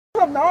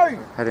on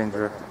now. Head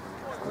injury.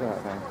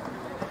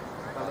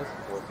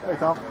 Hey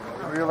Tom,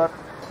 reel up.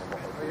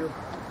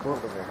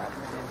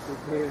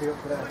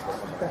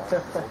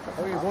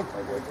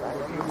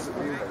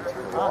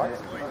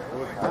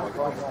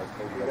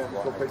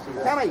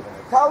 Tammy,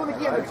 tell them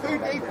again, the two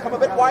deep come a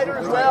bit wider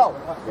as well.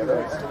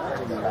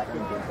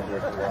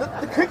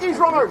 The cookies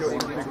runners.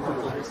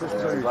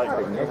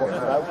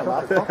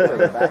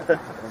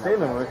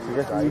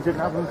 You didn't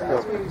have them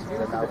still.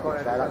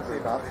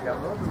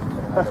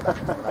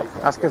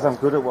 That's because I'm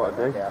good at what I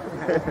do.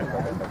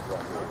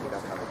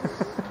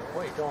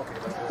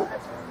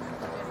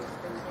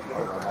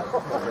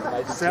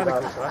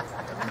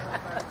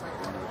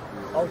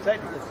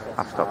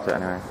 I've stopped it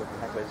anyway.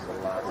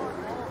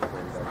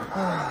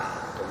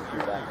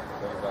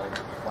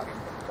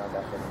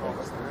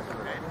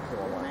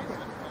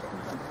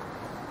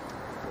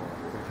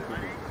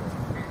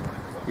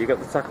 You got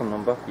the tackle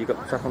number? You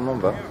got the tackle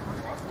number?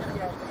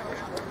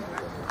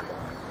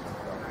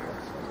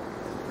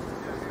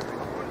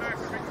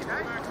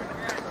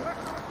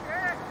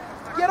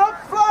 Get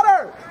up,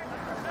 Flutter!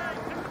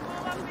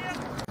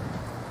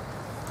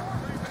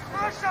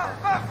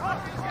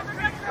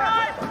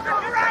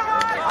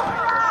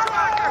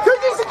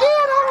 Cookies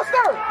again,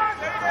 Alistair!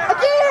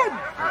 Again!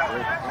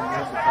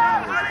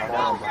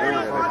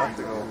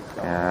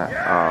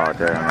 Yeah, oh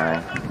dear me.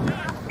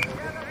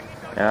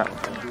 Yeah,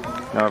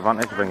 no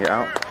advantage to bring it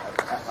out.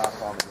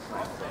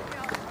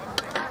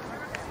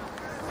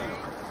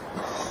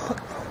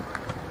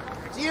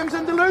 James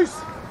into loose.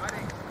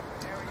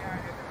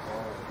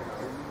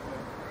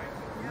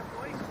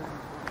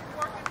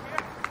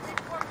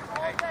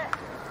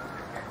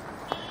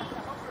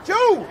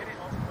 Joe!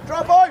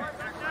 Drop out!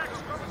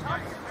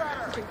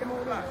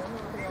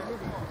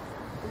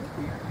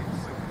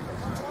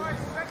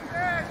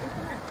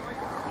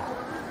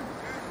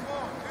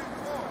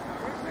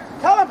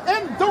 Callum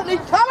in! Don't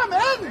leave Callum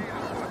in!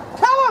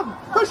 Callum!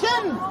 Push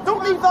in!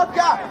 Don't leave that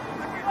gap!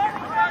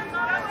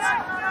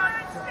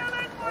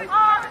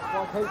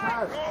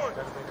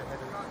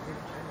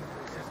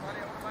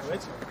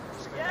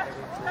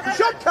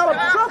 Shut Callum!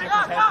 Shut!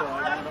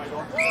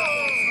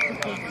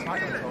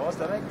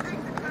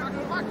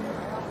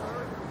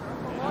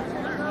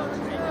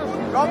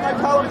 Drop my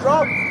Callum,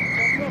 drop!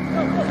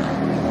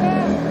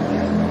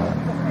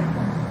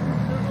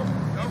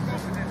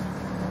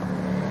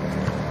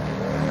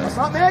 That's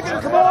not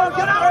Megan, come on,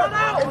 get out!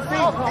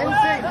 Infield,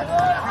 infield!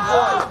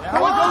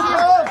 Come on, go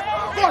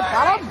on,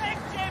 Callum!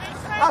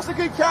 That's a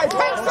good catch!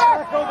 Pincer!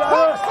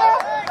 Pincer!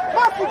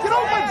 Matthew, get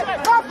open!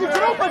 Matthew,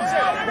 get open!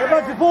 Get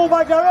back the ball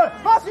back, Gareth!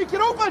 Matthew,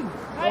 get open!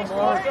 Get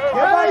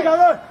back,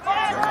 Gareth!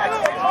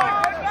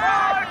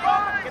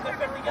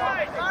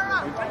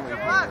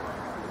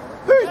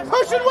 Who's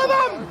pushing with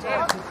him?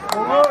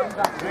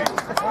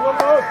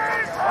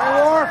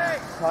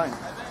 Fine.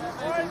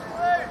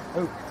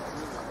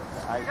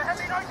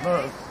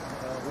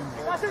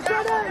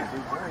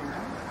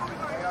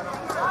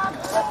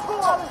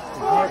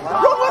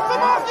 Run with them,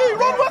 Matthew!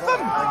 Run with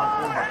them!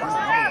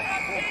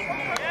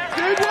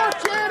 Good work,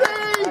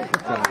 Jenny!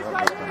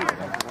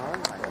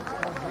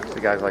 The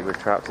guys like with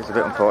traps, it's a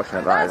bit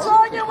unfortunate that is.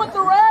 Arguing with the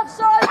refs,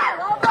 sorry!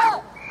 Stop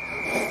it!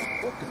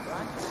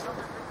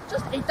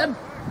 Just eat them!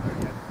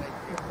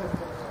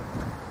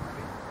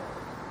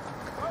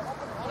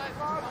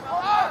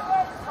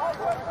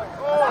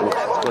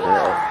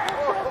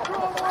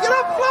 Get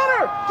up,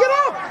 Flutter! Get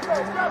up!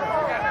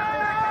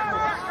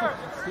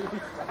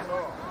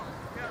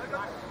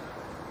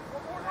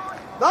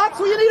 That's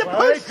where you need to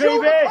push through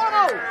the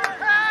funnel!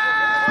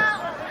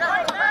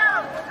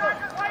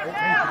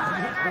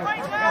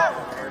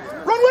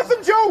 Run with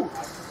him, Joe!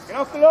 Get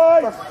off the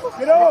line!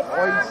 Get up!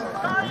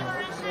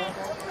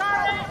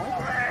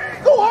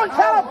 Go on,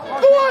 Callum!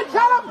 Go on,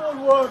 Callum!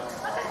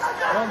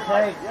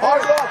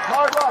 Hard luck,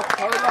 hard luck,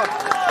 hard luck.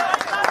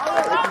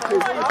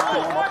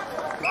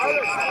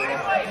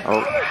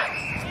 Oh,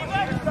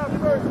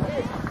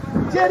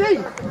 Jenny!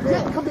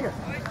 Jenny, come here.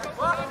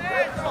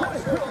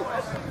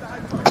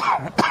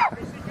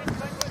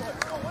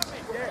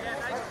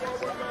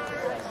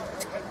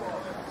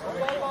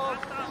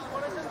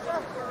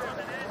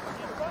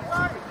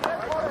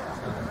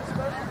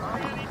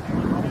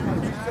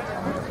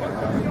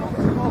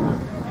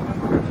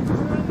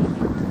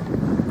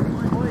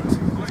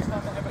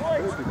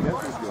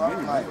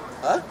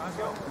 Huh?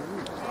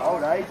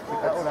 Old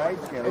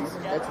age, Kelly.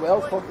 It's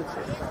well fucked.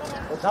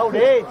 It's old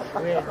age.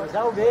 It's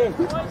old age.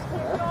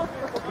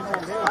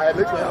 I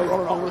literally had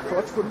running on the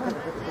crutch for me.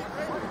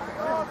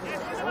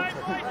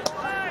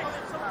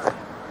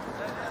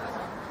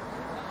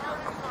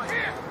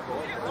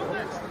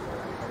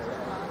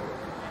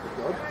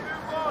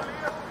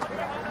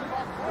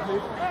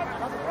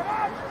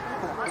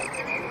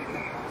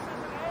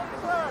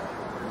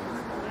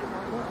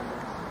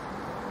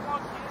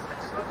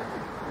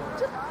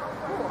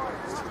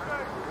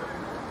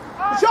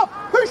 Push up!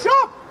 Push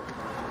up!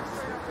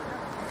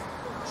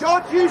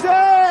 Shot,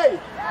 Husey!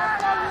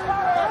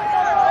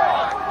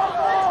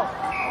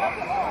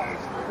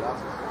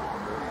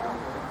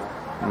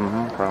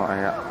 penalty,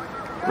 yeah.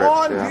 Come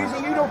on, Juicy,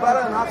 you know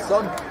better than that,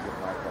 son.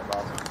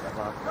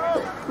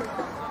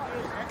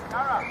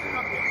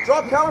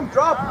 Drop, Callum,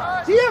 drop.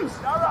 James!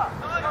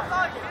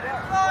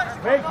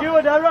 Thank you,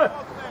 Adara.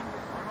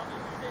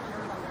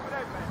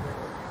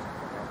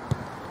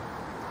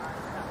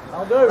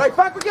 I'll do. Right,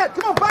 back we get.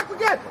 Come on, back we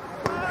get.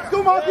 Let's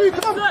go, Matthew,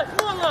 come on.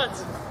 Come on,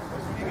 lads.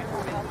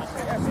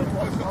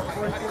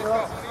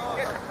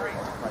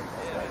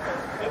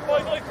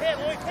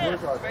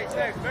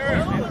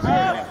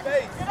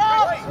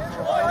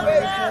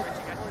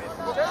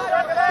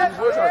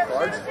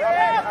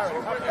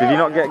 Did you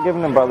not get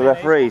given them by the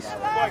referees?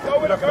 Back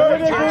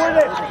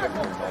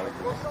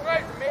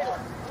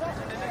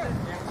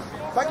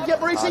and get,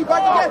 Maurice, back and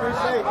get.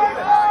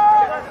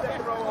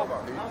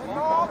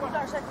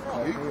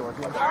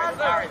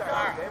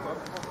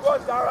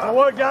 Come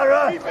on,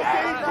 Dara.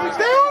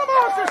 Stay on him,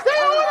 Arthur, stay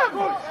on him.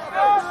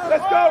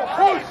 Let's go.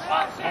 Push.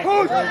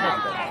 Push.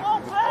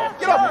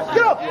 Get up,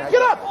 get up,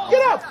 get up,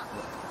 get up.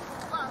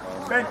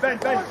 Ben. Stay on him,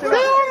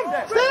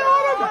 stay on him.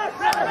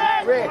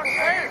 Rick,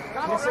 Aaron.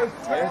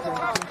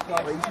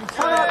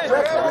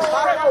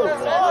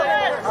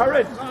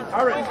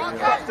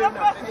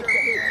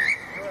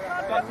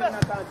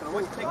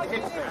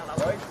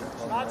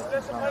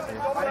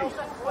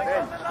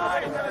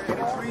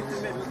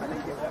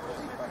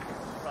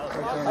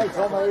 Hey,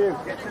 Tom, how are you?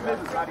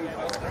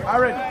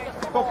 Aaron,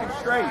 fucking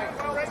straight.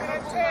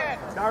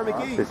 Darren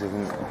McGee. This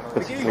isn't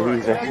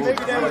easy.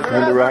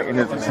 Underwriting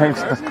at the same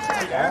time.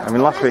 I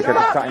mean, last week I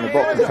just sat in the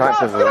box and tried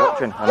to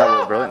watching, and that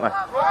worked brilliantly.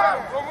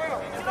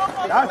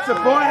 That's the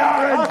boy,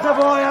 Aaron. That's the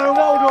boy, Aaron.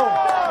 Well done.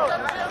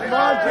 Come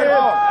on, Jim.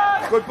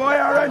 Good boy,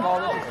 Aaron.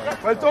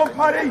 Well done,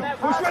 Paddy.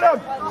 Push with him.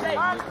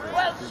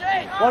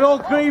 Well done,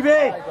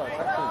 Creevy.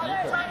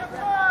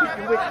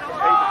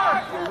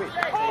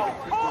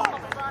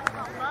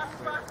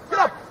 Get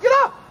up, get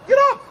up, get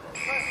up.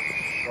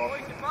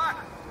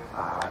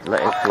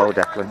 Let it flow,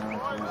 Declan.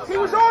 He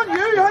was on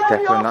you.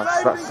 Declan,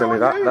 that's silly.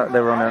 That they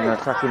were on an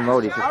attacking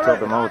mode. He just killed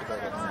the mode.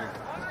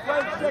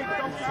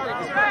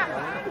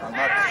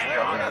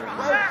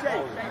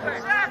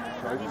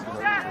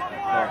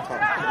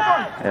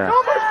 Yeah.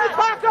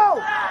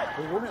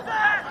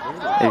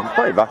 He can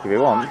play it back if he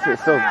wants.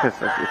 It's still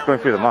it's going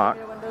through the mark.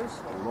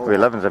 Well,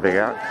 11's a big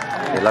act.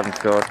 11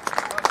 scored.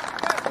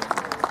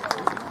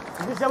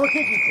 Is this our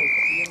kicking team?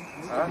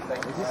 Is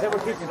this our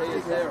kicking team?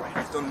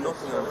 He's done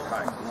nothing on the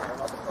pack.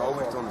 All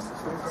we've done is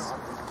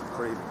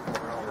free.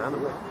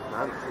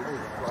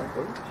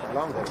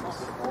 Long ones.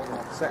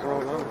 Second row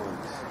long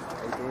ones.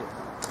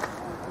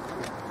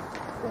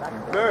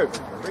 Move.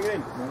 Bring it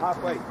in.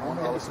 Halfway.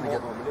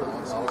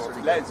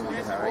 Let's.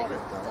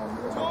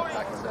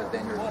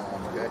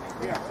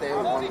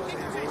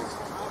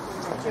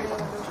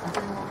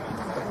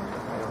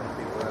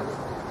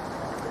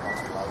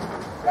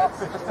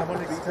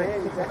 Someone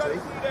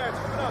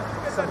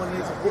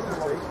needs a kick.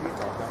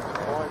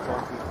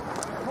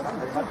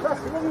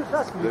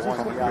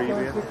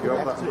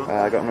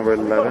 I got number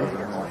 11.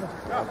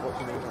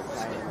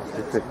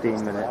 It's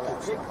 15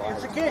 minutes.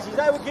 It's the kids. He's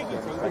our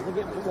kicking team. I can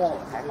get him to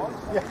walk.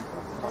 Yeah.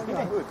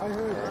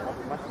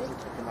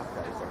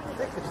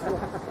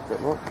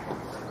 Good luck.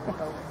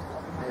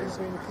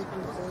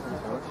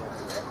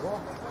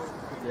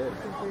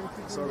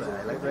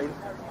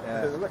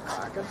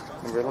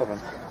 Number 11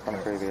 on the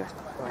previous.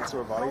 Thanks to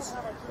our bodies.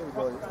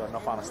 Got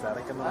enough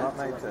anaesthetic in them that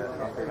night to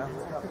not do that.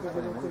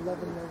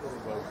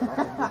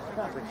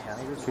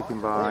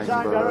 Kicking by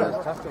number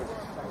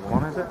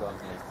 1, is it?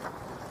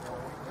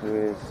 Who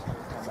is?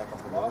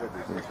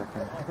 In a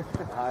second.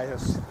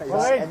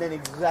 And then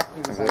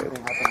exactly the same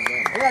thing happened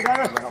again. Yeah,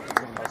 Darren. I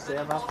was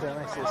saying after, and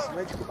I says,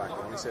 where'd you go back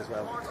on? He says,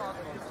 well,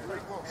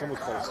 someone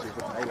called it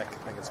stupid, and I like to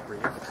think it's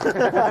brilliant.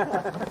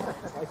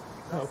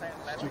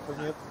 Stupid,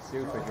 mate.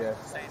 Stupid, yeah.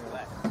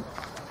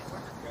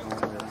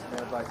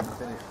 Back and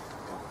finish.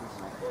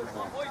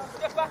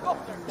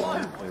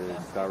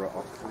 Dara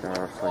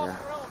player.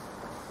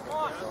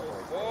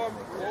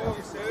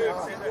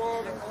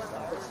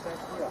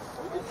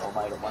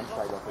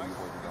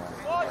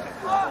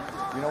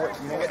 You know what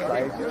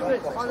drives you? You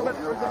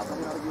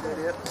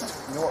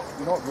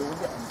know what rules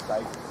it and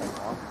drives at the same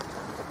time?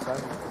 It's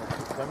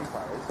 20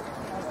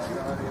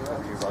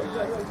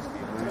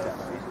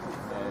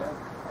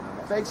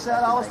 Big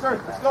set, Alistair.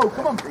 Let's go,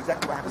 come on.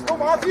 exactly what happened. Let's go,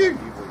 Matthew.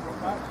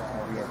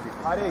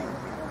 Paddy.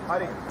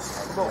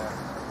 Come on.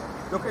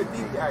 Look at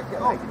deep there.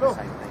 Get up. Look.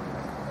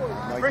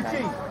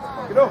 Richie.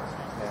 Get up.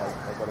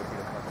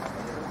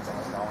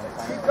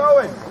 Keep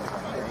going.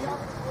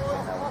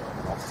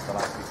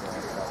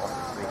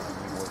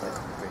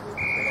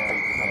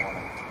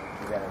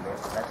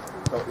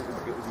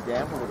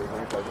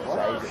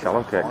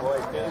 Shallow kick.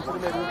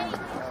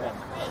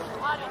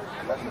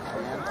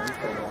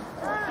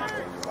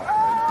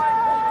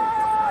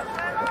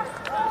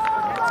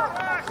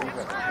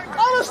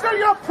 Alistair,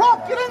 you're a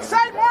prop. Get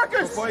inside,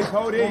 Marcus. Good boy,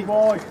 Cody.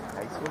 Boy.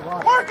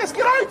 Marcus,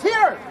 get out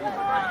here.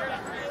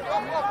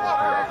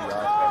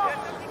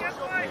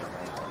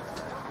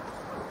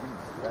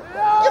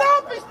 Get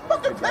up. He's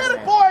fucking playing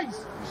it,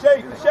 boys.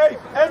 shape,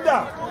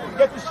 Enda,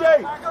 get the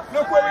shape.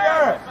 Look where we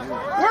are.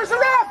 Where's the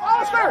ref,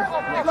 Alistair?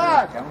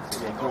 Lad.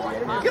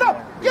 Get up,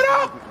 get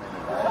up!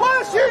 Why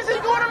is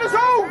Husey going on his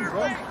own?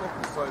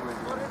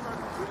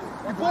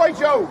 Good boy,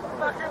 Joe.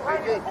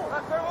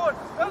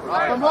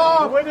 Come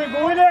on. Go in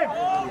it.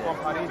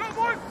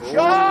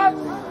 Shot.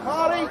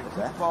 Hardy. Keep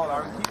the ball,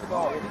 Aaron. Keep the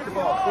ball.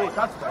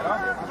 That's better.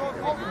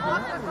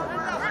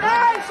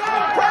 Nice.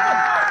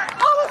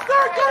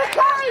 Alistair, get a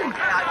time.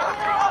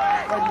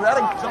 Right, you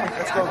ready?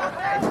 Let's go.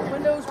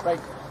 Windows.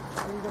 Right.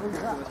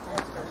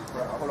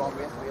 Hold on,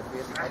 wait.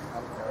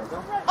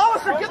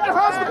 Alistair, get their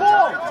hands to the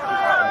ball.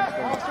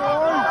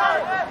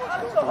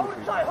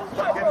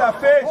 Get that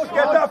fish.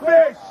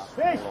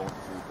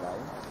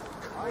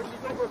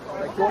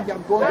 Go and get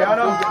him. Down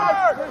him.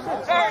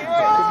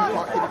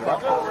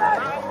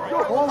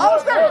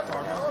 Alistair.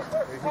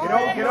 Get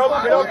up,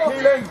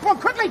 Keelan. Come on,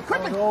 quickly.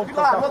 Good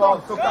lad, well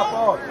Took done. that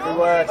ball.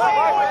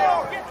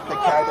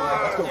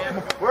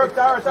 Work,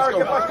 Dara,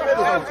 get back to the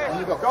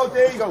middle. Go, D.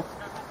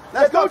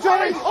 Let's go,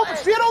 Johnny.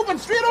 Straight open.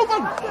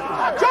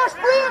 Josh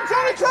Breen,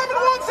 Johnny Clement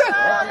wants it.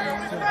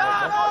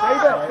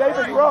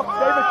 David, drop.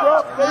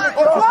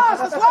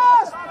 It's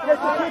last. Get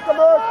the kicker,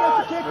 Merck.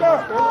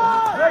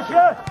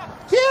 Pressure.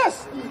 Yes.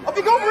 Up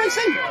you go, Maurice.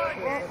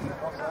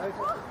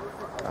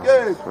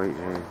 Good. Sweet,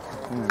 dude.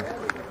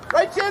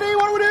 Right, JD,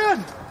 what are we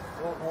doing?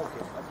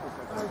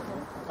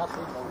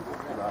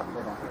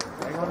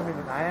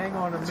 Hang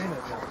on a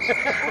minute.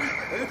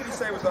 Who did he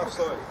say was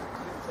offside?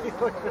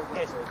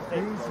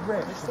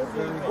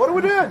 What are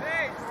we doing?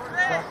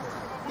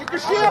 Get your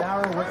shape.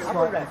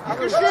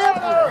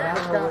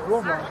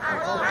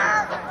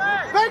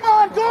 Big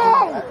man, go!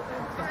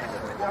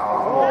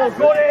 Oh,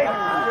 got it!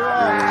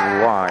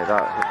 Why?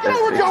 That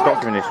it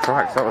stopped him in his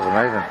tracks. That was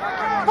amazing.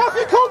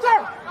 Matthew Coulter!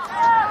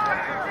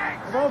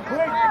 Come on,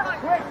 quick!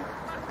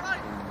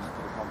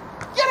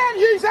 Get in,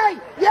 Husey!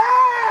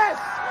 Yes!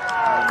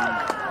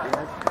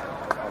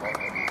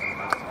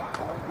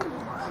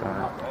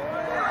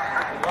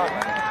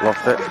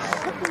 Lost it.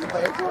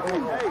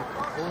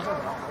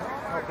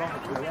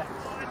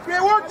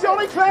 Great work,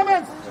 Johnny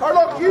Clements! Or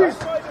look, Hughes!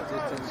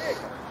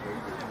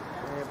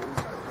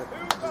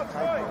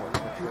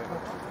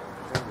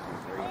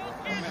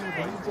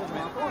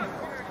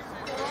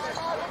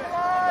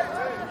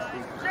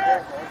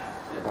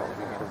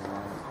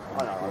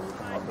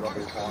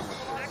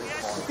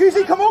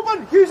 Husey, come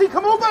open!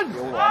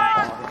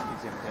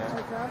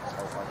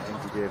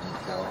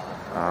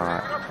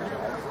 Alright.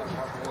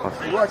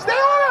 Stay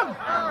on him!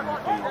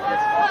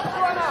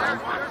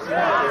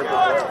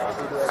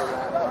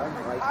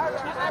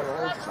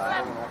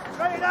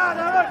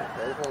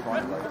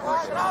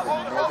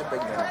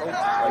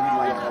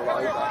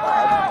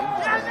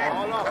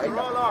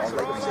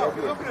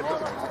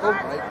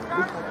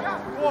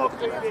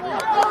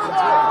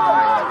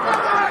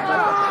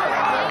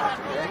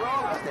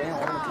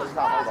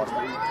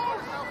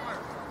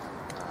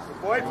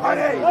 Boy,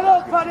 Paddy! What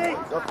up, Paddy?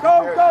 Go,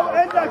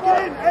 Enda, get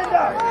in,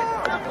 Enda!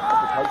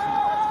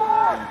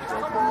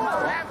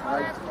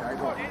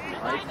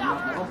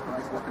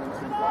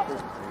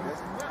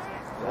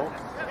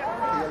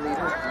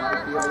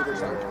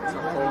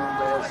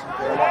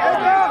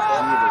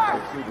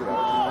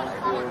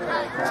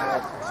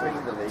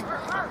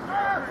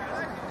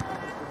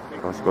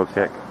 That's a good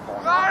kick.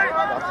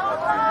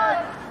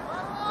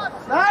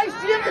 Nice,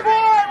 Jimmy boy!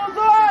 Well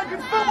done!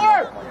 Good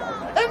footwork!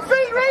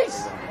 Infield,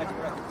 Reese!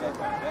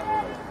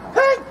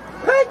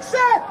 Pink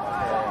set!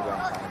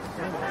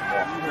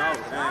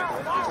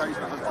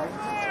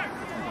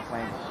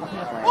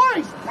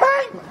 Boys,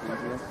 pink!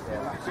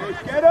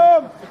 Get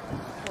him!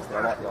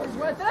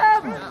 With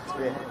them!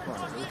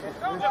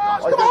 Come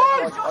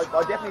on! I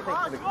definitely think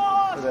for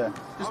the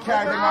Just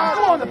carry him on.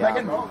 Go on the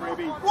picking. Go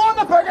on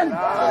the picking.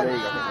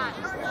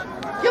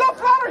 Get up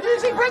flatter,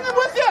 Husey. Bring them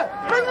with you.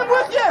 Good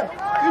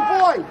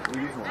boy.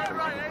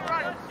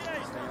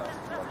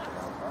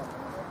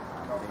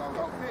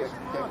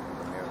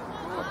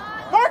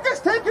 Marcus,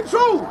 take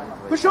control.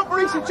 Push up,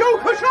 Maurice. Joe,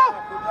 push up.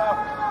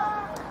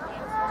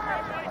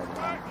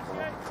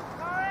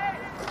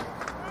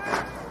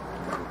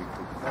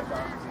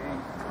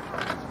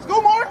 Let's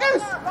go,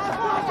 Marcus.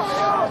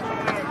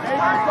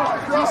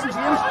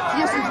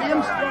 Jason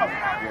James.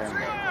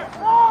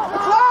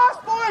 It's last,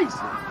 boys.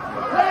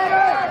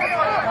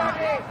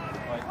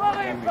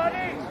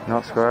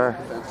 Not square.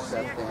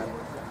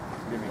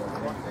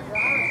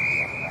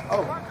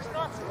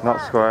 Not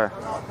square.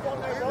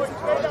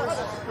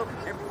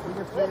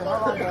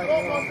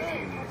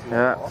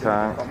 Yeah,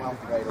 time.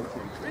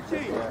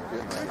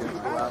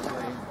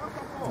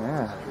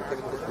 Yeah.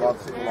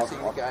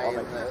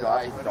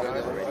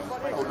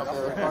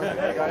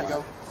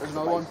 There's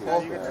another one,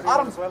 Paul.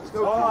 Adams, let's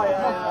go.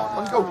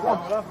 Let's go, come on.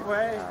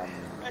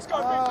 Let's go,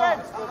 big man.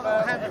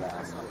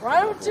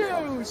 Round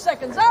 2,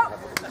 seconds out.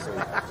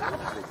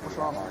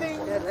 Ding.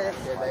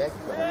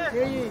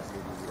 Here you.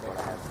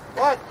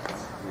 What?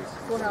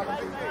 Go now.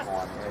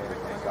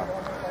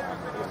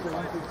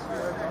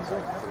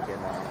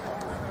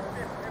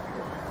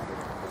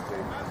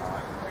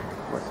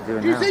 What's he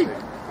doing You see? now?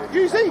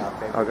 Easy.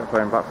 I'll get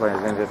playing back playing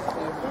is injured.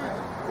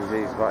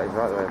 He's right the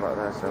way back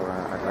there, so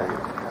I'd leave.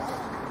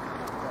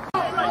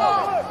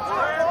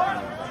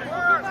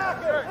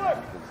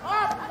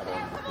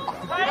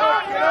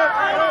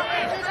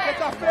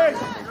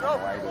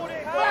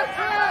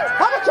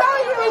 Have a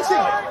carry, you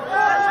Macy.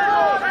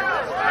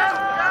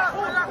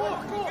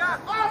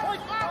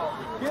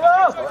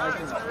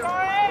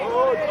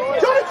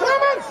 Johnny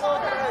Clements!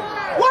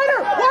 Wider!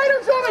 Wider,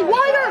 Johnny!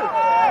 Wider!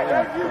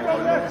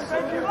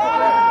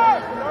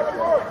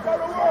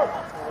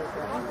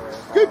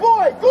 Good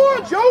boy! Go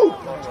on, Joe!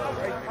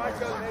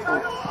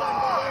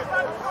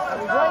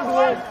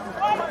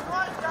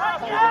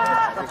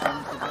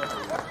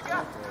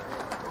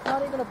 Not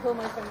even gonna pull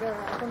my finger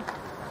around him.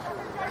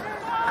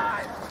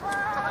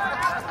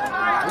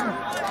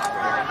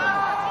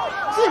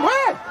 See him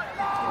where?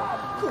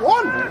 Go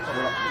on!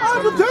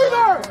 How to do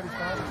there?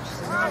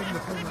 I'm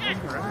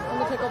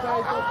gonna take up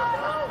very good.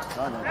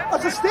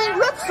 That's a state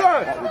rip, sir!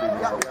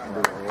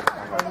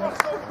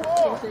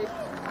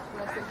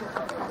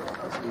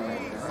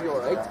 You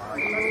alright?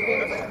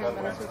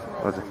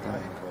 Was it?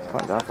 It's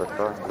quite daft, I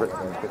thought.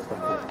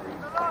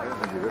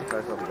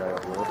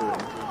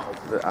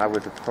 I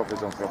would have probably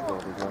gone for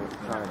offload as well,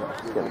 trying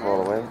to get the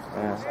ball away.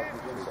 Yeah.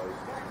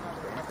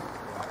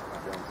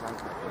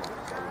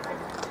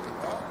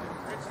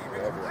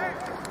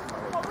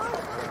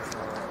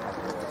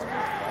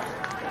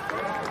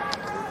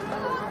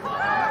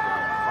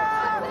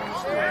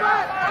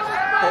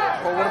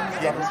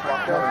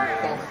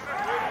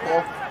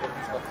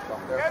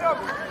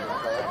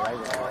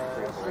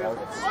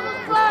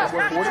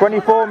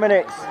 24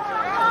 minutes.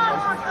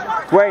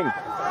 Wayne,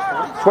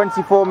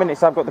 24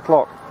 minutes, I've got the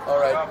clock.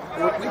 Alright.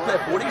 We play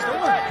 40s,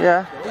 don't we?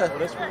 Yeah.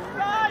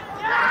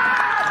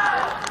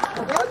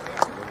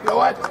 Go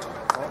on.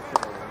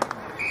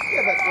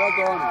 Yeah, that's well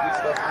done. Good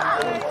stuff.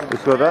 You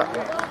scored that?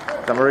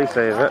 Is that Maurice,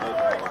 is it?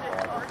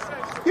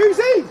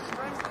 Easy!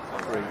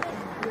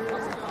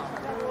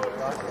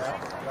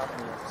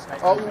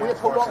 Oh, wait,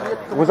 hold on. Wait.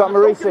 Was that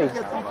Maurice?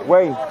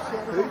 Wayne?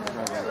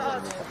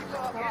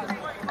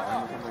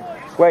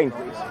 Wayne?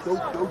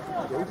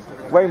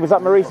 Wayne, was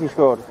that Maurice who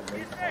scored? You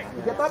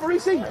get that,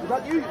 Maurice? Is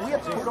that you?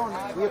 Wait, hold on.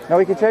 Wait. No,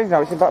 we can change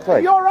now, it's in back play.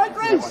 Are you alright,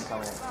 Reece?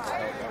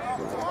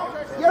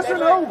 Yes or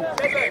no?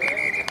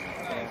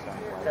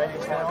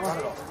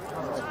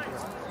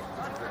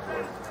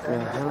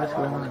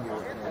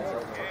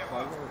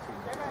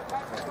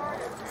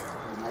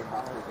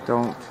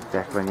 Don't,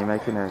 Declan, you're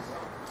making it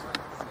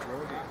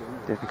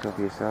difficult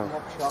for yourself.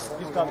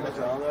 He's got the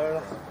draw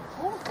there.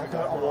 I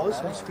was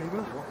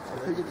screaming.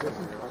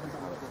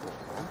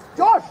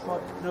 Josh!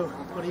 No,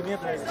 but he made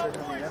the right decision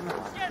at the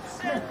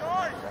end.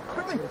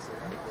 Quickly!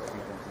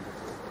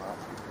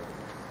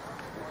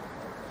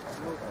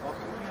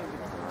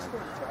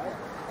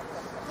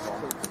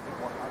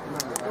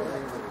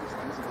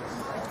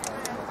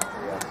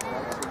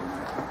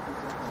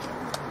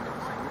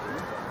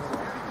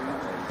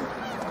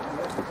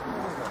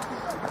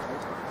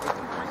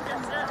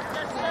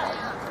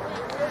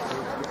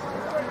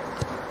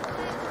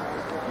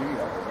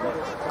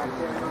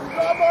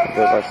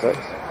 Go by 6.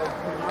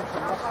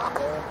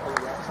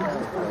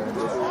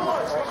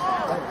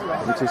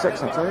 Number 2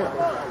 6, I'll tell you.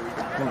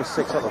 Number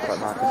 6 that looks like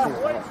Marcus. I'm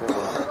not sure.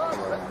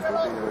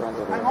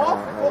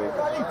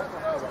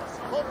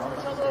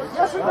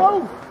 Yes or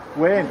no?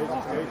 Wayne.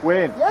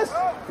 Yes?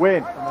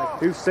 Wayne.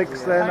 Who's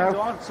 6 there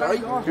now? Sorry?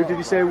 Who did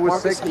you say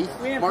was 6?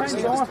 Marcus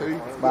Heath was 2.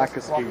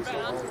 Marcus Heath.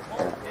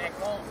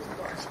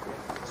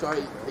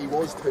 Sorry, he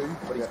was 2,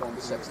 but he's gone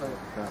to 6 now.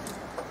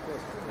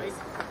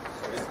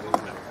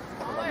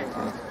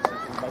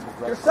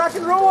 Your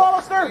second row,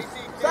 Alistair!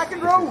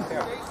 Second row!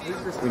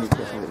 We need to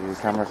get something to the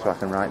camera so I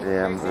can write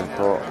the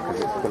report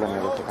because it's pulling me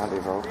up, I can't do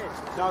both.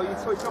 No, you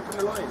switch up in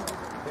the line.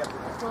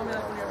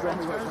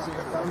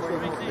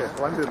 Yeah,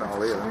 well, I'm doing it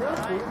all here.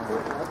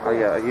 Oh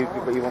yeah,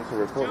 but you want to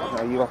report?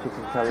 Are you happy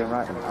to carry on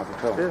writing as a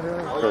film?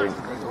 Brilliant.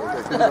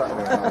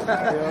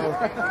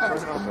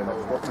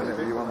 What minute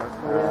are you on there?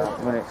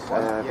 Minutes,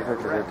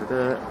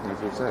 need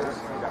 2 seconds.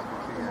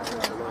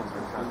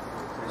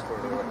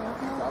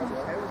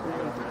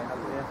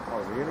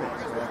 You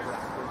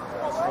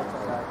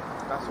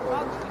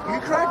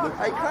cracked?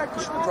 I cracked.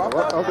 You should have dropped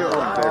that. I'll do it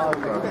on there.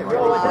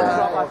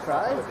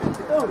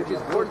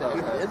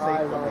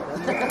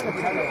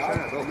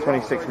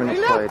 26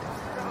 minutes played.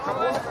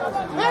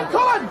 Ben,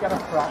 come on! Go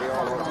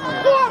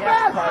on,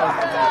 Ben!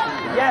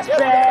 Yes,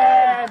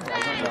 Ben!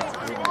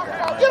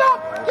 Get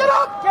up! Get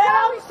up! Get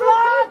out,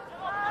 son!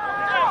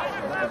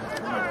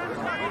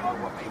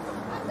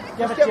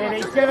 Give it,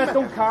 Jamie. Give it,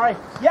 don't carry.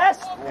 Yes!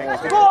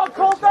 Go on,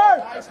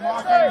 Coulter!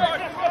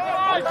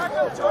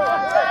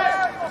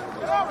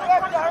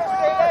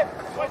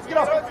 Get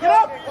up! Get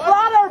up!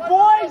 Flatter,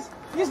 boys!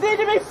 You need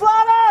to be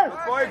flatter!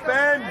 Boy,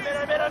 Ben!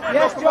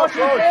 Yes, Josh,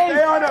 you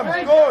Stay on him!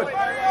 Good!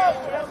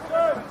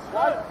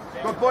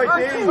 Good boy, D!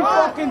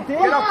 Fucking D!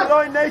 Get up the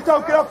line,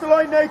 Nato! Get up the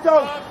line,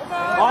 Nato!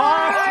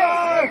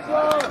 Awesome!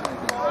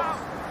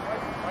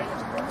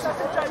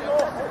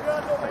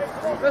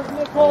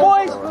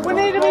 Boys, we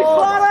need to be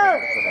flatter!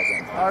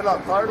 Hard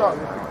luck, hard luck.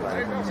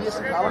 I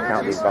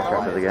can't be back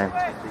after the game.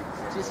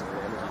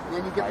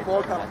 Then you get the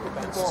ball, Callum. Get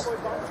the ball.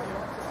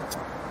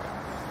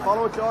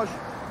 Follow it, Josh.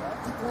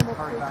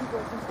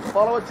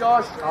 Follow it,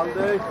 Josh. I'll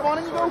do. Come on,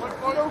 in you go.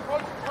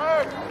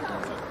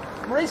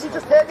 Maurice,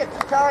 just take it.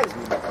 Just carry.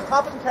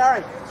 Top it and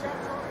carry.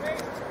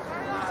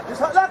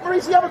 Just let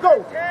Maurice have a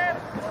go.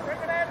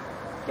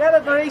 Get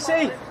it, Maurice.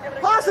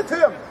 Pass it to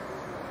him.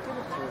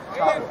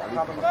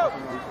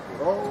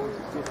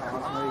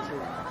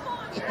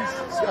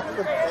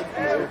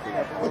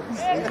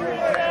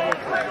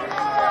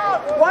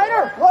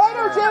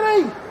 Wider,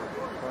 Jimmy!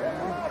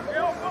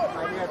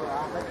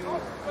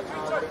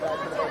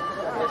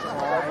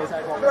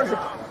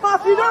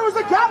 Matthew, there was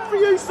a gap for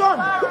you, son!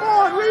 Come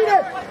on, read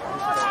it!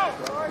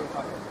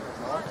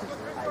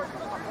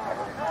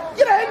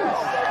 Get in!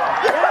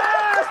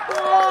 Yes,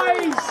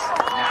 boys!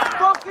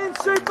 Fucking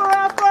super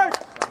effort!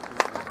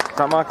 Is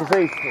that Marcus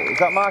Heath? Is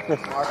that Marcus?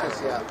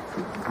 Marcus, yeah.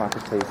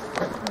 Marcus Heath.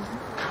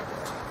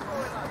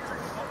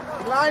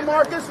 Good line,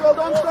 Marcus, well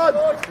done, stud.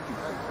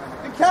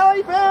 Good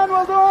carry, Ben,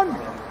 well done.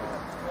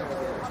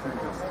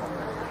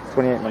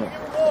 28 minutes.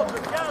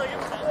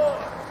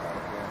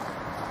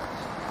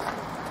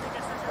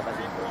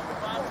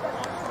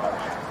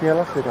 Yeah,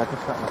 last week I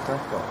just sat in the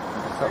press box.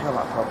 I sat on the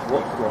laptop,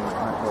 watched the game, and I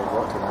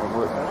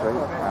worked the street.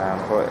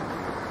 But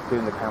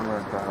doing the camera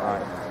and trying,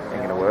 like,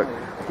 ain't gonna work.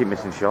 I keep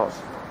missing shots.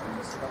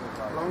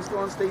 How long's still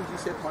on stage? You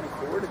said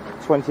 24, didn't you?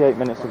 28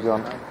 minutes have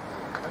gone.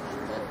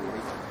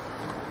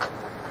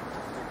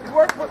 Good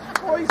work,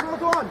 boys, well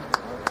done.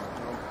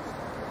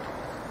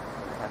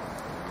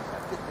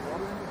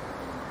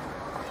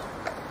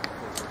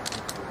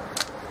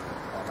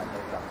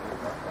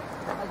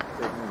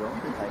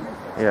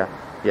 Yeah,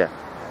 yeah.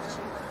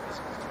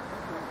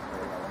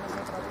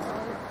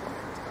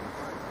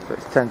 So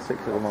it's 10-6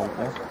 at the moment,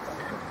 yeah?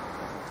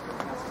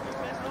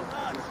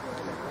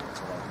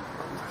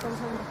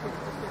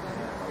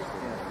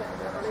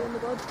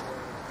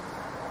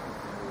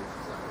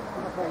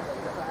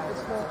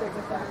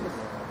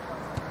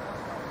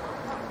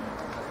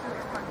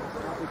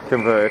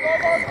 Converted.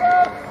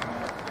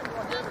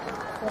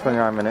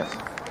 29 minutes.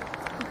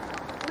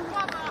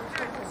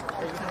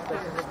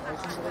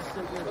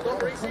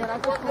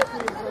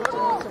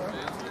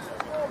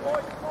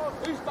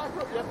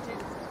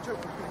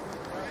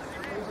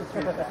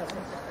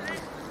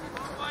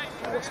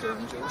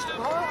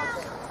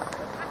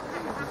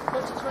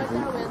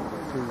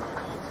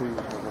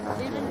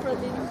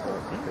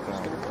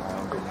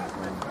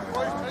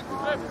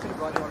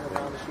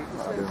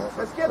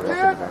 Let's get to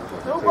it.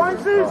 No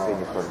bounces.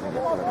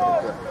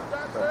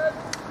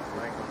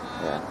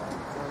 Yeah.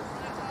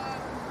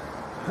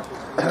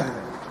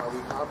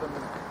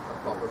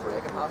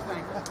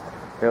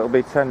 It'll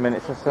be 10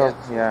 minutes or so,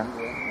 yeah.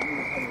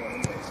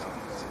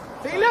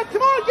 Feel it,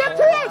 come on, get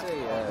to it!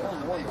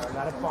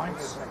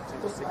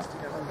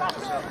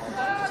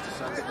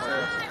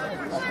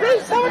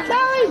 Reese, have a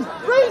carry!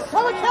 Reese,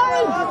 have a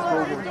carry!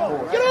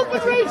 Get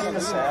open, Reese!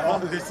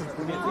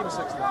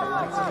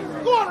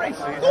 Go on, Reese!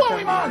 Go on,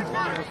 wee man!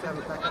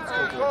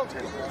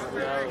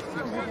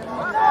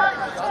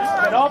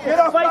 Get off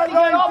that line,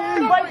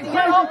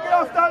 get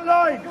off that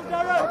line!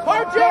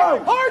 Hard Jack!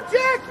 Hard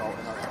Jack!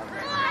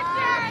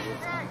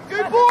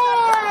 Good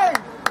boy!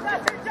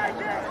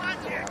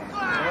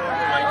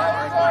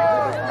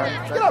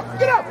 Get up!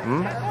 Get up!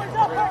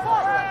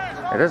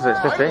 It is, it's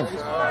 15.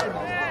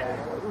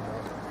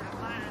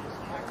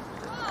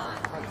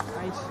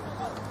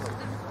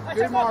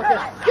 Good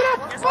Marcus! Get up!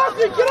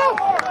 Matthew, get up!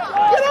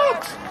 Get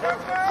up!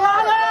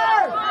 Flatter!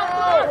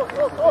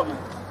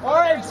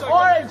 Orange!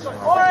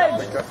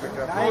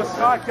 Nice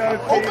tackle,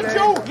 Open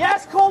Joe!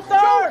 Yes, Coulter!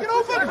 Joe, get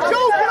open!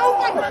 Joe, get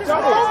open!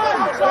 Joe,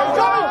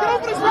 get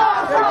open as well!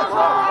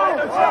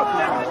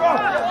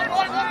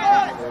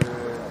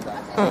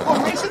 Oh,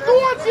 Mason, go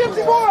on,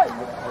 Jamesy boy!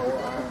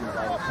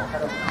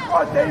 Come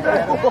on, David!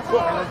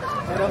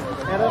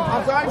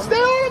 I'm sorry, stay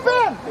on it,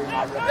 Ben!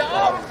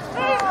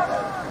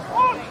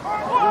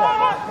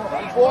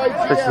 Boy,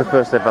 This is the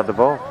first they've had the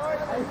ball.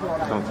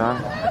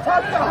 Sometime.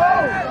 Touch the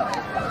hole!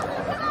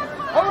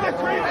 Hold it,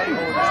 Creamy!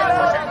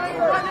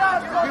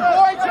 good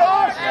boy,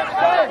 Josh!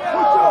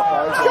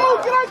 Joe,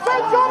 get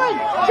outside, Johnny!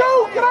 Joe,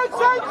 get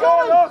outside,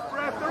 Johnny!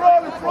 They're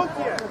all in front of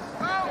you!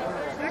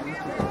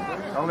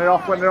 Only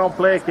off when they're on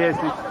play,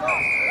 Casey.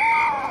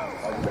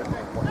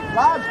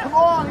 Lads, come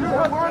on! He's a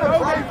word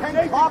of right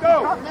Safety pop.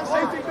 go!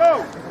 Safety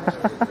go!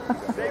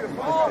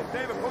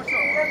 David, push up!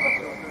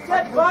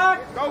 Get back!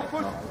 Go,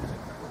 push!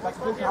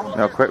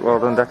 No, quick, well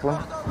done, Declan.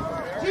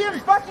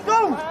 James, back you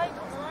go!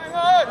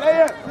 Play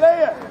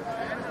it!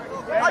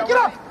 Right, get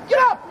up! Get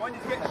up! Want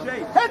you to get in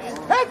shape.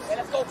 Hits!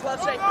 Let's go 12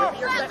 shape. Give me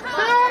your second.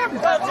 Stay on him!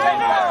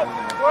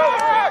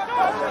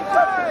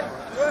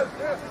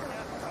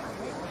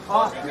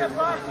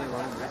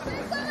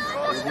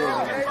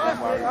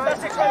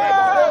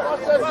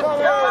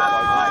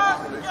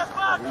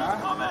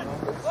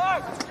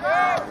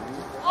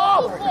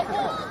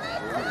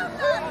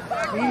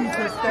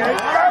 Jesus, Dave.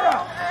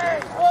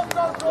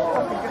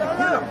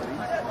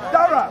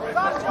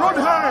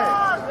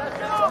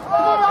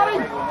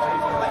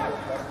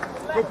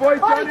 Good boy,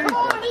 Johnny.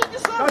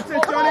 That's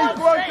it, Johnny.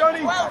 Go on,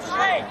 Johnny.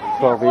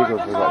 12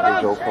 Eagles, we've got a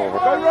visual forward.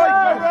 Go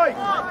right, go right.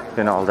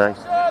 Been all day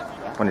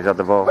when he's had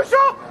the ball. Push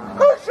up!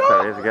 Push up!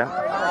 There he is again.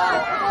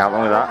 Can't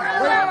win with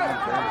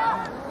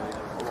that.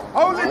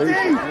 Hold it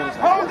deep!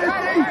 Hold it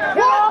deep!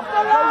 Go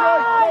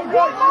right, go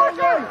right, go right,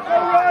 go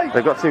right!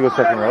 They've got 2 good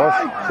second rows.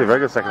 2 very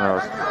good second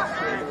rows.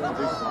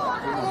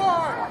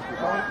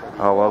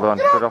 Oh, well done.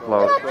 Good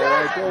offload.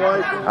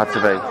 Had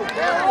to be.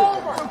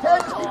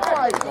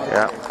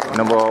 Yeah.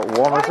 Number 1,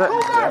 was it?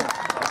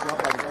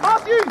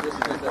 Matthew!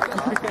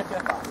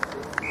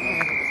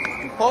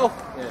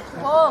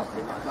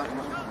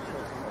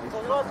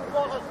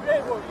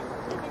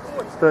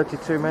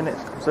 32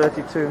 minutes.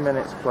 32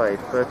 minutes played.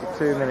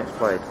 32 minutes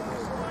played.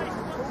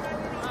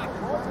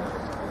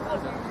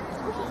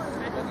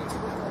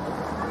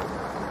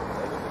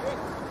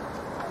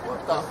 What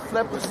the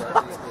flip was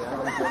that?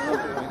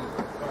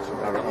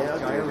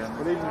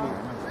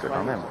 Good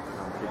on him.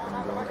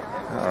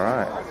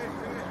 Alright.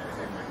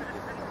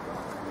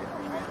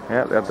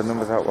 Yeah, they have the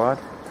numbers out wide.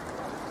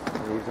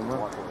 They use them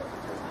well.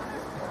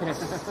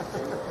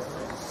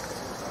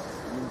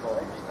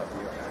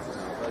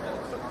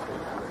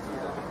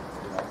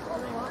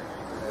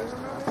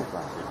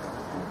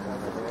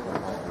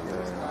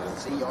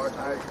 See your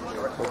tires.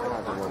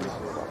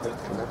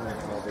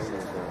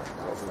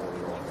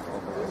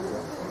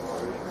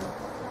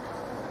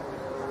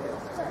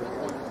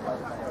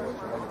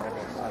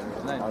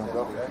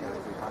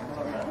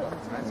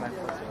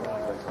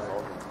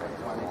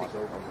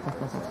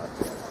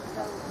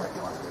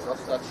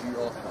 That's you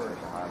off for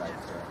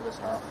this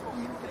half.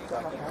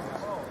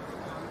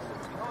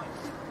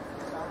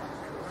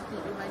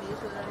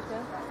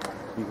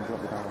 You can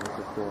drop it down with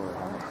the store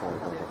how much all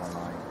goes up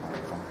online.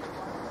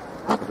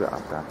 I'll do it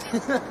after.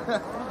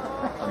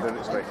 I'm doing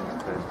it straight into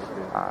the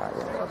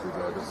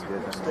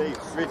Yeah. Steve,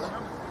 switch.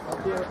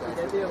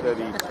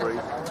 33.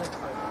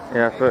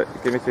 Yeah,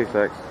 give me 2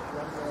 secs.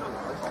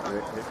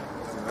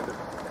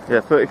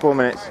 Yeah, 34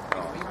 minutes.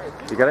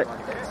 You get it?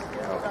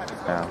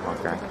 Yeah,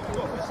 okay.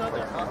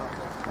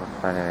 Not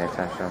paying any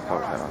attention on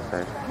folks on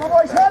stage. My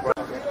boy's head!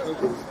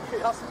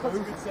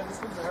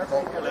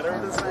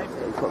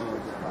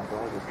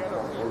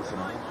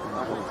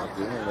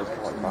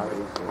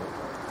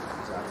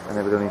 And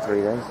they've done in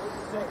 3 days.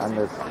 And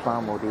there's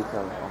far more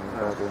detail on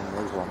the doing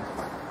these ones.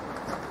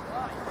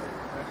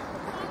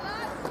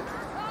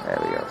 There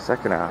we go,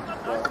 second half.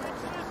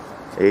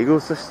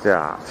 Eagles to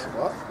start.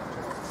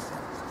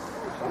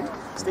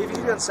 Steve,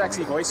 you doing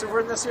sexy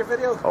voiceover in this here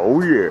video?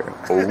 Oh yeah.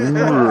 Oh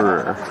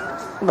yeah.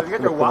 Have you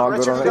got your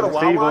Richard? You got a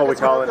Steve, what we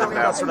call it now.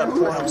 That sort of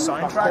porno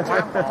soundtrack.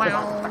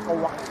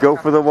 Go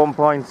for the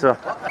 1-pointer.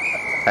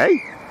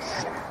 Hey.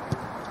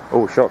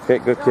 Oh, shot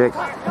kick, good kick.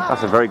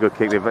 That's a very good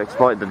kick. They've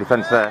exploited the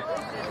defence there.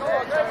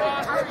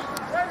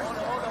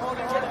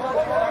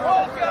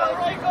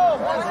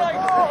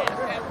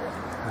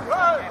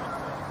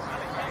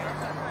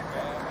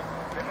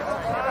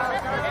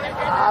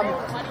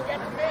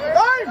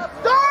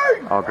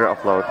 Oh, great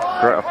offload.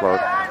 Great offload.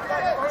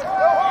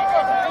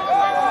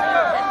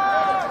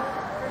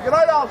 Get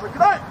out, Alfred,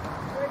 get out!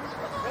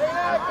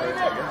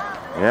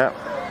 Yeah.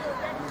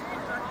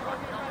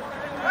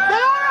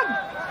 Get on him!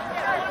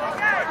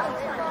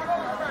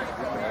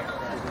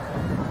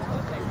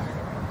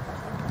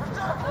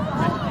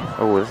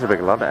 Oh, this is a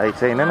big lad at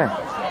 18, isn't he?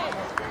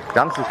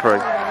 Dances free.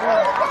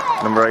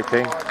 Number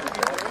 18.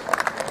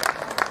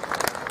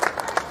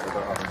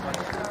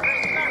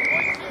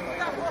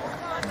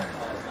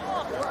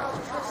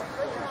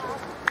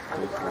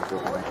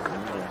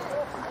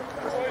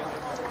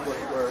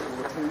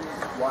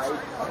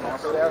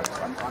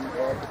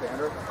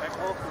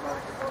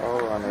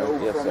 Oh, I know.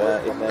 Yes, his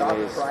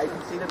name is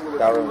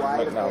Darren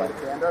McNally.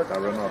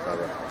 Darren.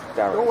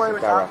 Don't worry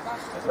about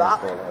that.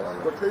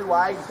 We're too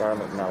wide. Darren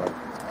McNally.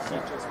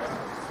 Did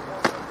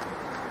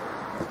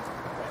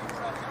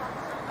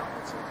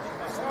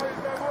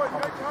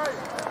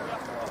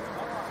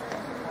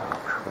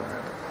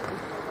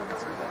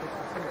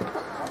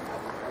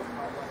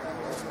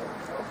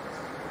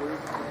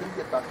you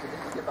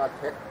get that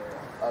kick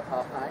at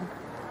half time?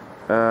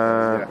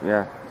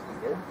 Yeah.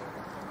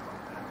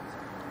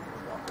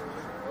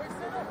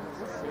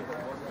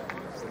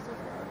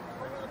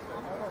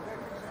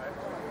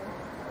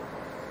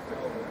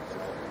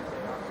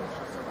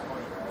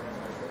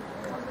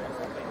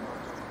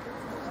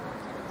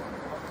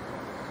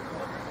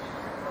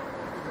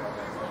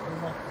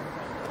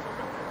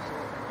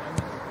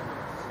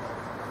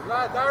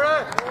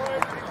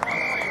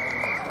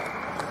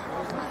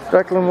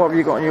 Declan, what have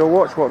you got on your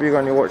watch? What have you got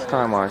on your watch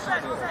time-wise?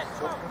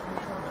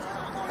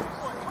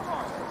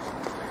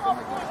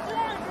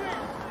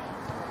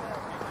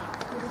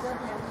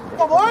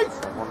 Come on, boys!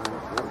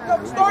 We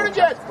haven't started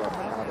yet! Have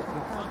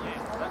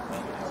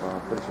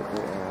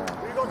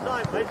you got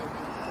time, mate?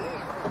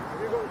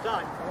 Have you got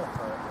time?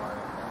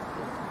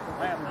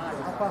 I have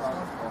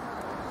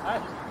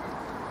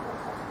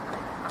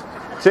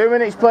 9. 2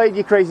 minutes played,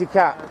 you crazy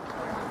cat.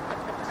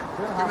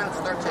 2 minutes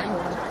 13.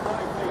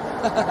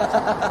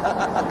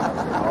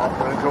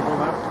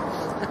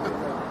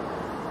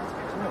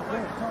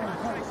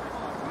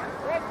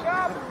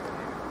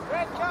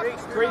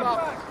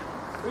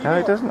 No,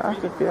 it doesn't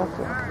have to be up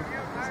there.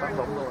 It's not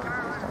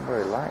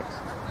very light.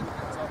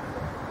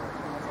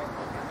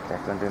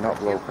 Declan, do not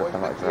blow for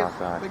penalty to our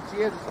side.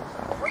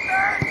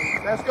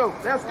 Let's go,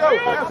 let's go,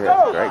 let's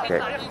go! Great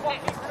kick.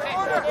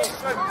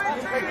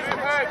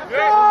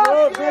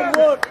 Good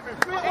work.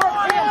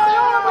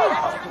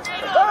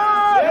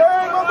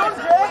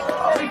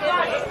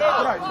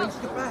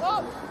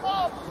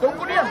 Don't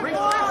go near, Reese.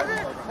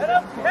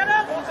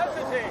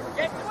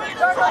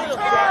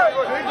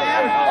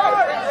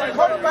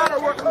 Work better,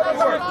 work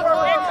better.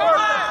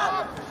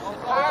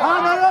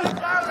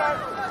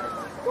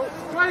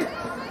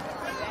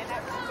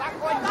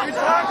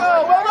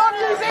 Well done,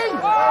 Easy!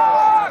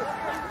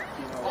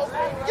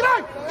 Get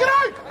out! Get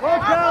out!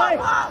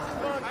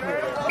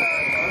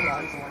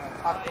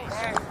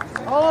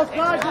 Oh,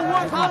 guys, we'll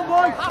work on,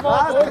 boys. Come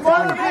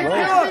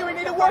on, we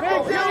need to work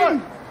it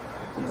down.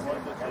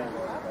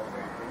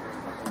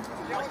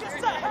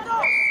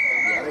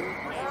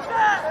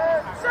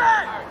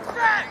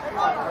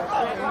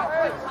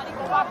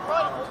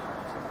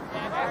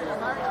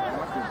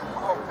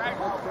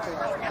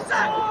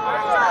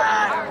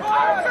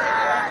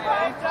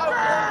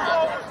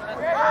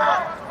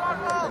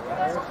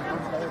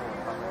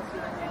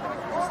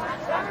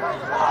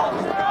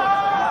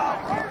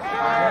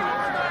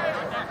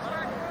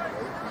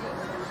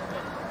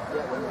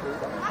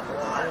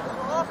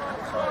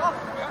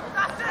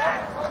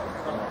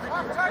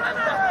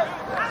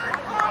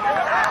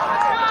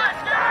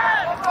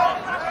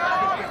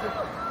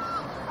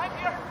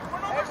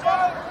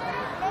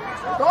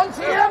 Done,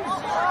 James!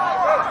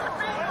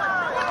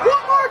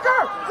 One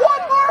marker!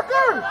 One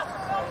marker!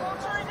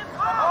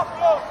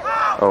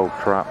 Oh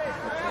crap.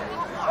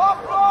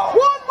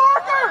 One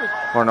marker!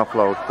 We're an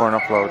offload, we're an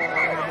offload.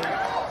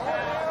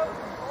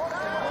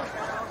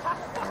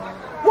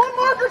 One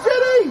marker,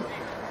 Teddy!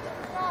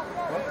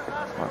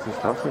 What's he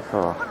stopped it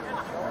for?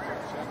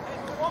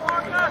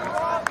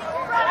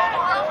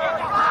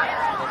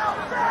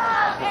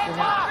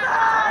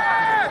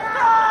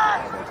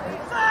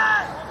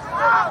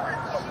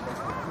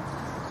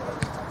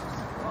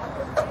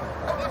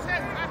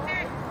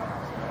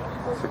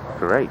 That's a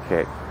great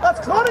kick.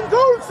 That's caught and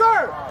goal,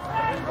 sir!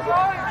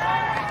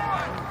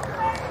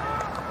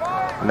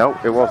 No,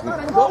 it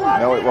wasn't.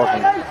 No, it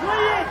wasn't.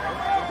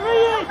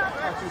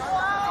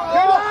 Go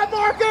on,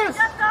 Marcus!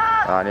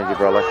 I need you,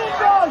 brother.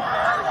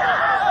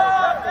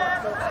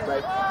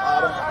 Right,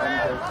 Adam,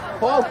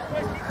 Paul.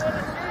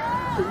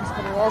 Food's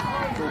coming off.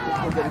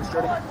 Go get him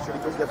straight.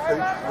 Go get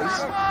food.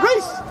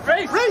 Reese!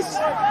 Reese!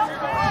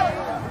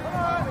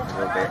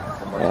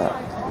 Yeah.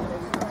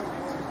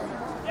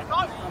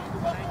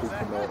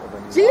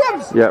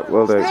 James! Yeah,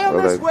 will do. Stay on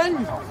Will this do. wing.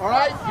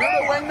 Alright, you're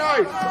the wing now.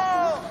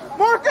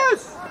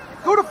 Marcus!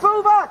 Go to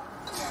fullback!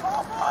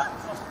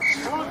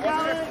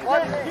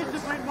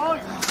 Discipline,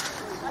 Mike.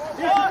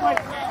 Discipline.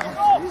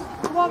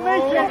 Come on,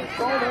 make it.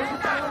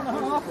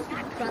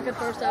 Second,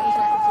 first, 7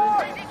 seconds.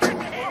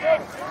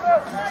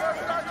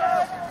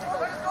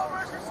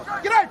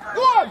 Get out!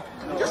 Go on!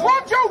 Just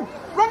run, Joe!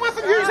 Run with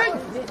him, using!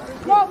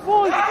 Come on,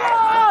 boys. Come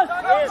on.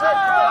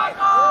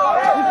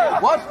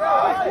 What? In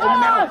the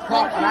middle.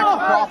 Prop, an actual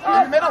prop. In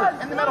the middle.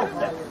 In the middle.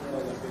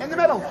 In the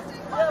middle. Stay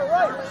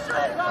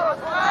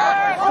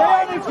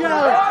on each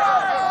other.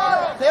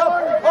 Stay up.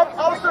 Up,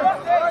 Alistair.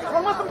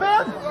 Run with him,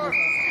 Ben.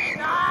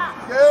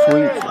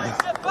 Sweet.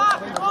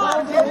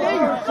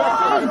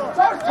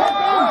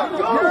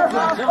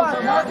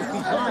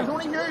 It's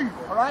only you.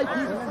 Alright,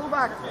 he's the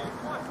fullback.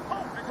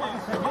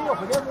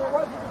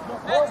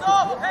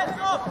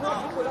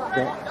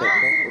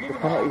 The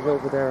penalty's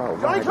over there out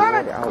wide.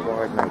 Let it out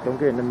wide, mate. Don't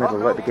get in the middle.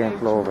 Let the game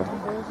flow over.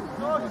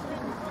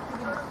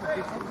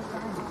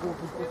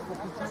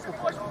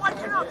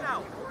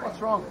 What's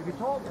wrong?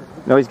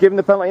 No, he's given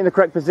the penalty in the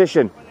correct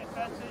position.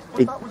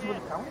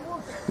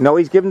 No,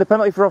 he's given the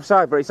penalty for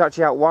offside, but it's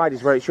actually out wide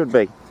is where it should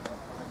be.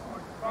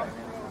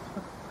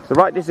 It's the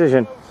right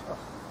decision.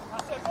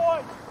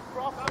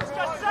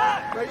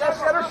 Right, yes,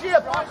 set her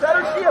shape. Set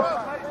her shape.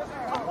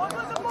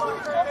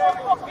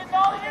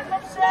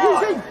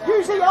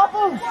 Easy,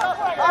 apples!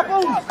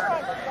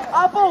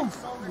 Apples!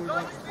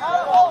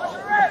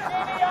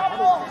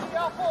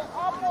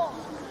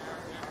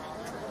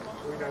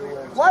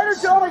 Wider,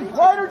 Johnny!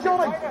 Wider,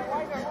 Johnny!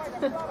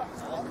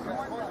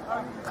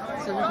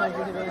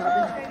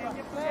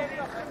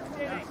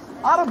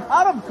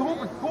 Adam, come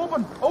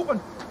open!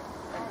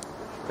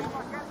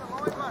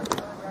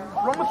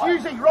 Run with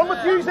Husey!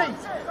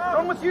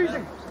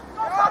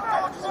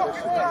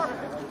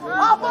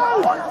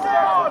 Apple!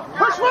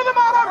 Push with him,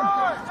 Adam!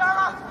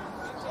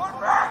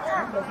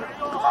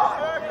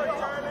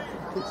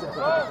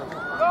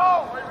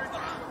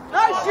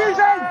 Nice,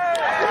 Husey!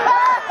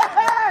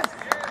 Yes!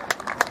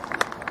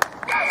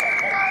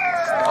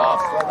 Stop!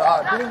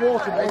 Give me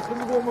water, mate. Give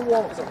me warm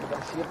water.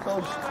 Shape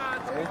those.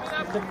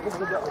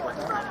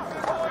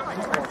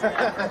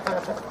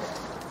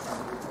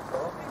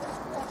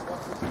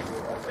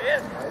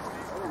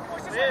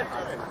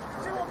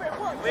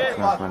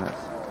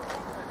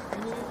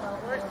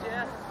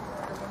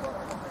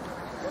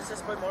 What's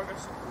this about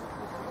Morgan's?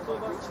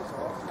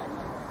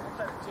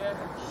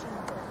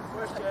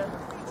 Where's Jen?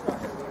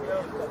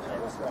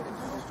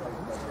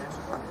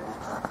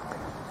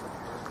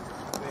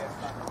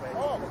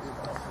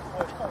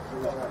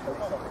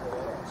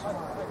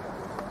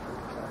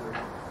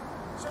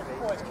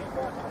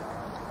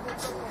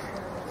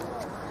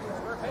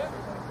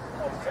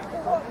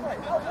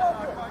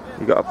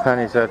 You got a pen,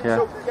 he said, yeah.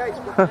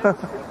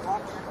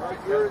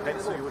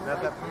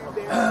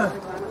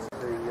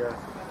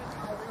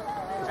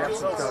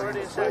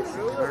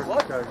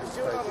 What?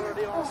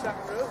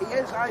 He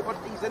is, aye, but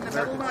he's in the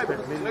middle now, but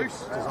he's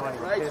loose.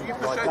 Right, so you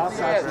push out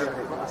the edge.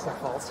 That's a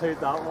falsehood,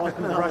 that one.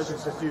 The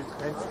Russians just used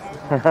pencils.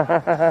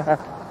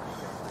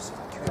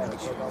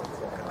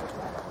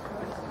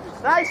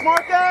 Nice,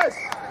 Marcus!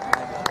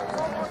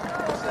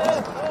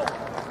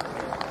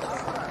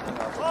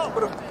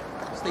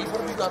 Steve, what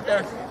have we got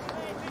there?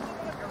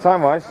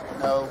 Time-wise?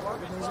 No.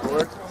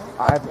 Scored?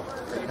 I've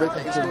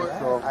written it,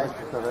 so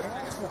I've got it.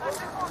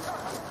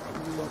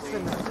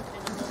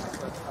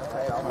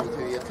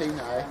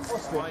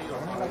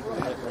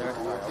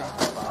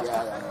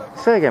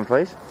 Say again,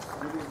 please.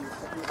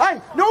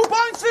 Hey, no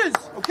bounces!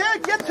 Okay,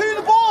 get to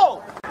the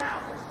ball!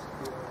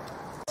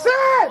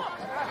 Set!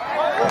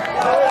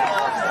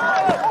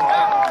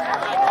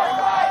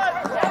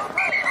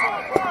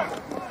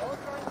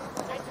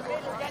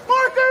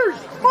 Markers!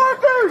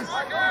 Markers!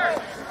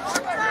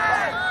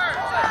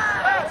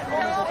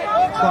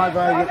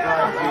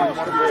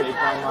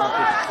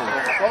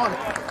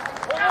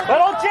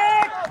 Little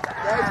check!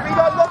 Guys, we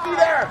got lucky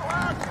there!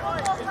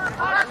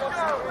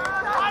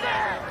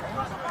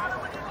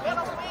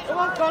 Come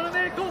on, Conor,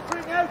 mate, go for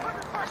it now!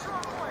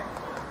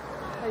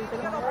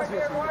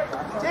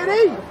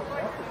 Diddy!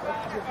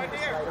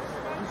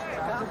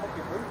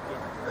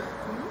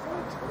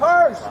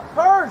 Purse!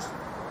 Purse!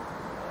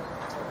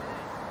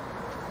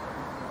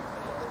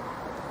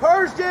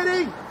 Purse,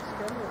 Diddy!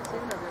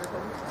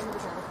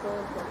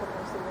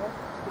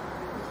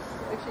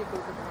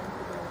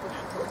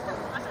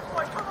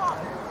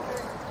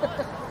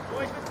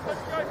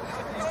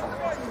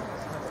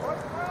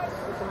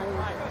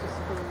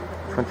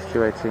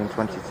 $22.18,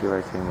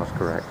 $22.18 was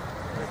correct.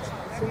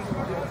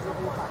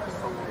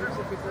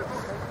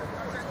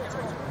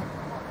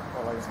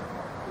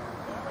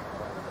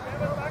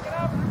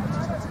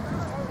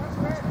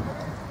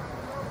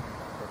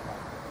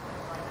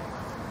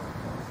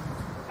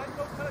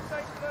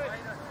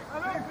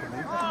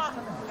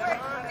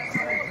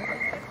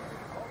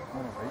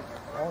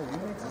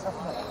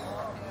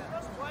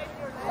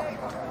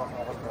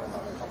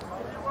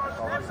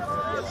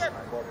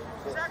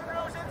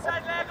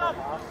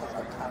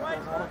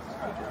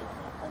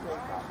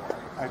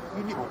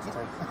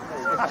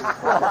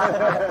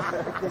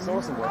 It's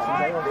awesome.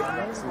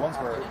 It's the ones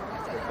where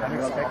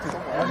unexpected.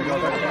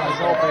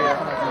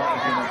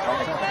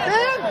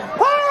 Dan!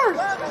 Purse!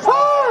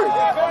 Purse!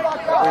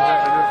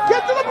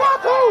 Get to the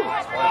block hole!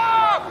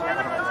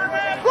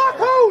 Block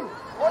hole!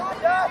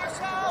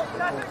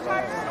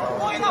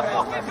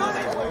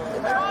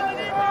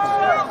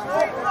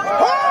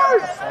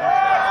 Purse!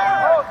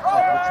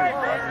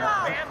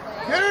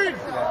 Good!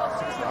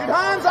 Good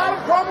hands, Adam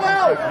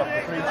Cromwell!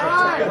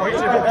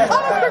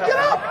 Alistair, get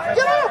up!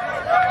 Get up!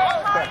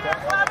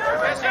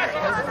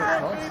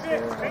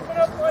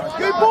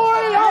 Good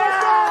boy,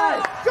 Alistair!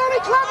 Johnny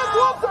Clemens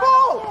wants the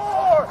ball!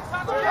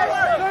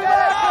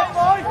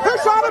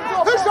 Push on him!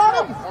 Push on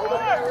him!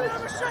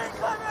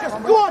 Just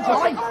go on,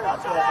 Johnny!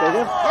 Yeah!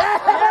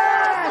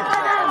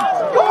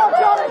 Go on,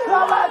 Johnny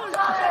Clemens!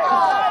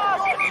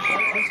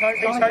 He's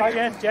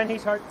hurt, Jen,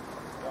 he's hurt.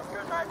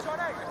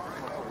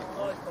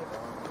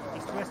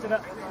 He's twisted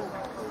it.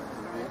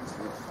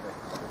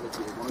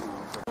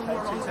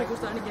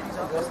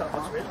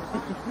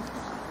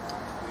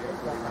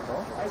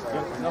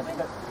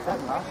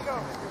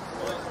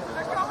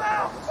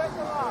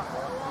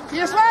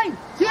 TS line!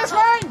 TS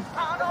line!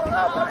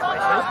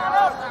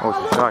 Oh, it's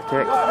a shot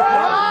kick.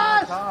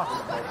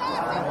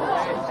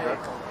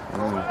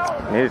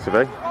 Needed to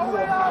be.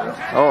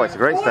 Oh, it's a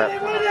great step.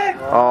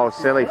 Oh,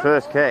 silly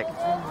first kick.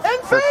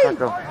 First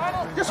tackle.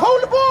 Just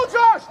hold the ball,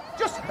 Josh!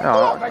 Just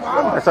No,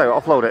 let's say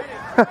offload it.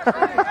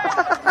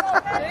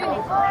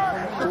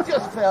 He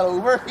just fell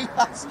over.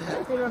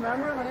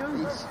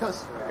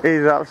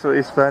 He's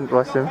absolutely spent,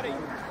 bless him.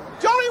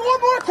 Johnny,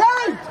 one more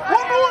carry!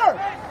 One more!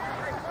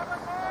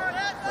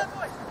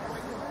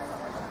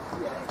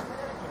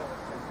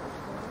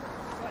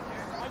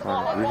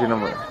 Use your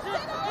number.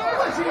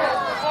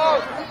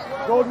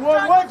 Good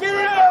one, work it in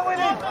there with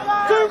him!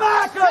 Two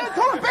markers!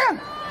 Come on, Ben!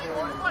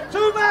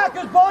 Two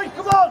markers, boys,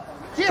 come on!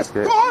 Yes,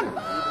 go on!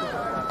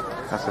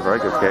 That's a very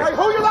good kick. Right,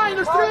 hold your line,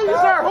 there's three of you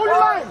there! Hold your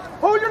line!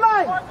 Hold your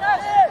line!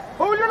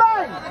 Hold your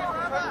line!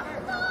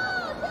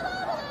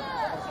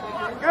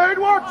 Good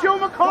work, Joe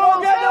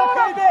McCall! Stay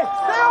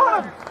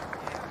on him!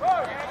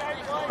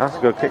 That's a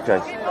good kick,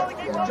 Jay.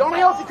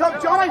 Johnny, off you come!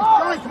 Johnny,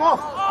 come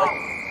off!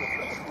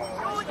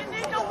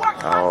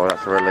 Oh,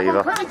 that's a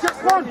reliever. Quickly,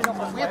 just one. Wait.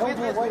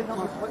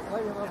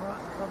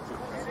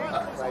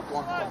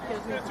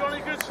 Johnny,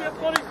 good shit,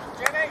 buddy.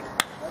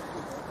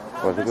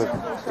 Was it good?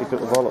 He took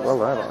the ball up well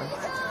there, didn't he?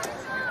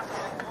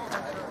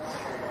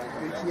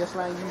 Chase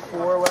line, you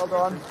 4, well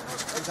done.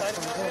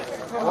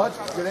 What?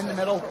 You're in the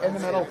middle,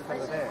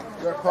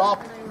 You're a prop.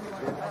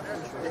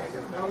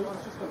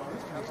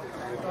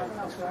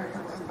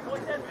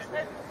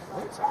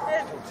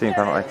 Team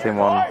penalty, team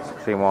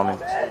warning.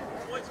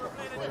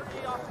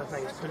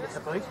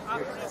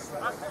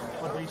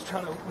 He's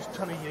trying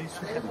to use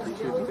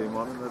Team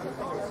warning,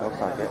 looks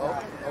like it.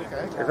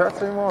 Okay. Is that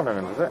team warning,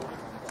 is it?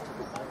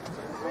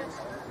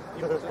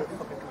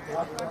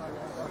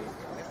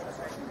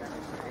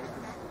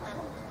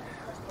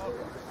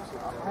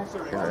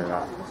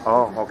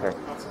 Oh, okay.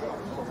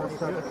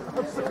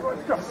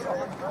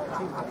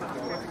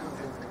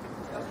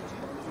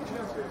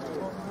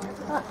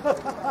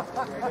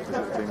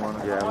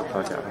 Yeah, looks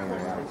like it.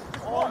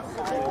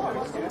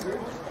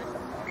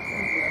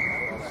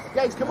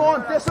 Guys, come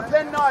on,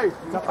 discipline now.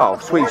 Oh,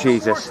 sweet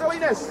Jesus.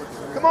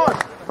 Come on.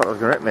 Thought it was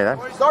going to hit me then.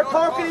 Start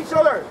talking to each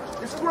other.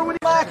 This is where we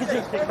need Let's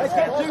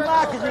get 2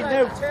 markers in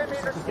now. Just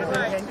get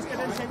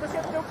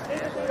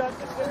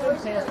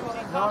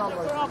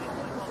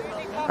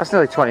That's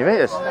nearly 20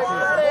 metres.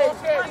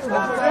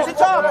 There's the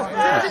top.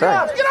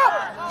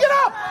 Get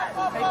up.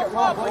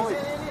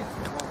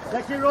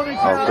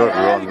 Oh, good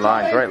run,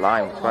 line, great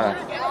line. Wow.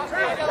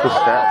 Good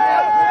step.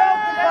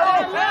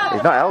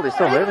 He's not held, he's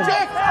still moving.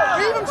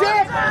 Leave him,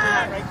 Jake.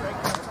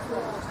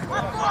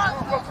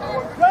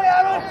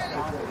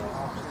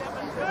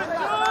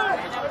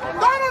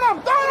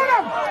 Down on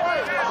him.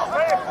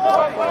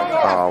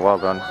 Oh, well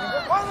done.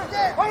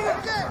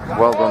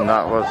 Well done,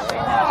 that was.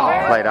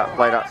 Play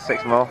that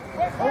 6 more.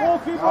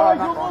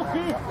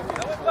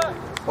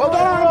 Well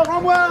done,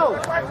 Cromwell.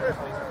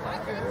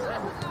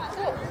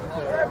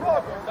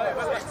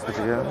 Did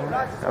you go?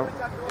 Oh.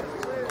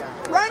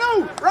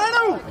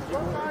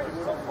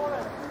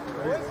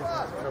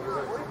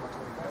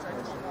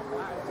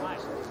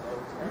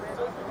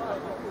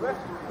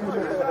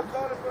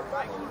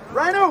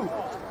 Rhino.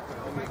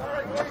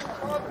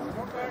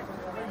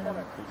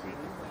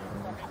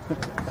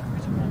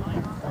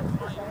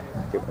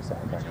 Give it a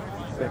second.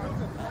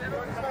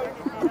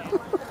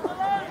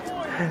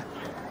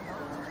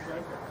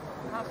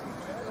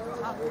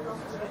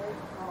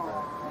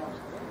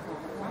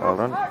 Well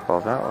done,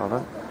 balls out, well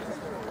done.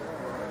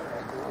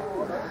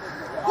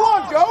 Go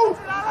on, Joe.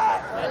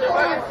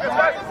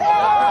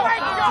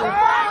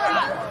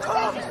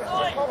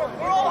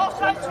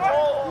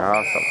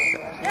 Oh, stop.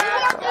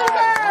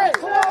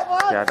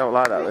 Yeah, I don't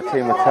like that. The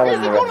team were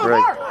telling the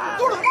referee.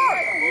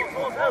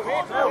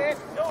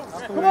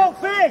 Come on,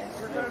 Finn!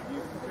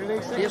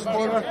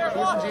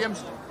 James.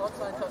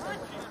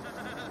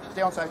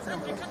 Stay on side.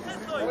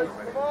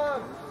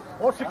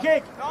 What's the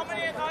kick?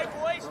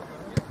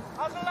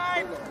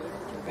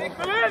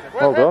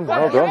 Well done. That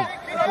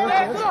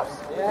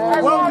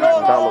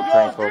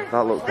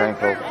looked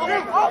painful.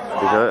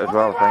 He's hurt as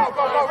well, I think.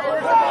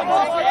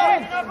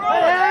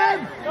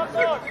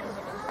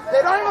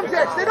 Stay down on him,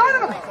 Jake. Stay down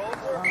on him.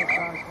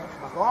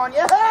 Go on,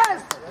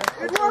 yes!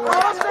 Good work,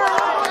 Oscar!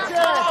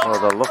 Oh,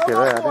 they're lucky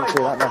there. I didn't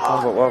see that next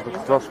one, but well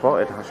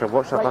spotted. I should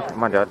watch that back.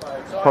 Mind you, I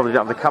probably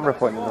don't have the camera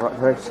pointing in the right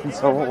direction,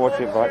 so I won't watch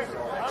it back.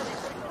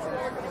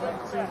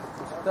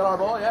 Still our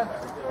ball, yeah?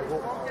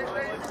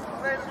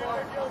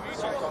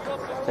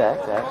 Jack,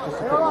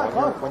 just a quick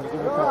one. When you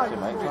give me a penalty,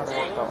 mate, try to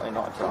watch out and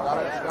not a try.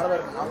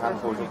 Your hand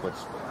goes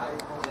upwards.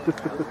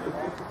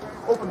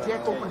 Open,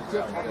 Jake, open.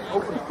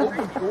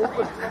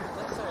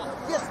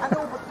 Yes, I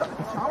know, but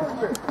power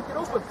here. Get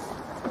open.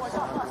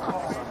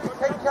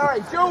 Take carry.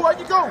 Joe, why'd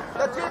you go?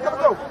 Let Jake have a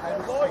go.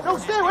 No,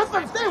 stay with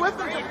him. Just move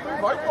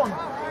out one.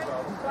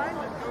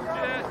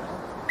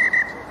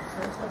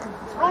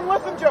 Run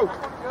with him, Joe.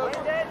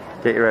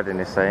 Get your head in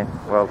this saying.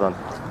 Well done.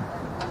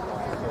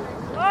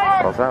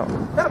 Balls out.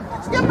 Get him.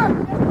 Skip him.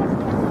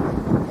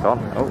 It's on.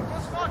 Oh.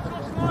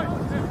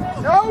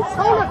 No,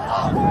 hold it.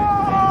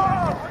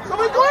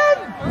 Somebody go in.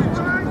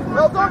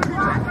 Well done,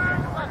 Peter.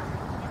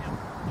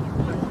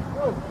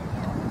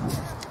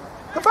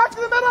 Come back to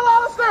the middle,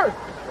 Alistair.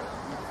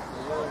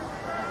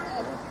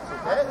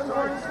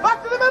 Back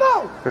to the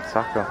middle. Good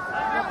tackle.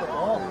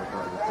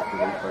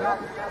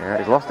 Yeah,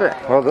 he's lost it.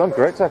 Well done.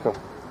 Great tackle.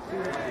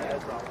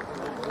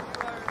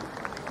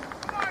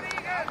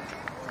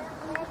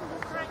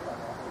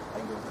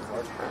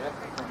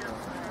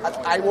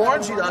 I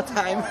warned you that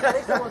time. There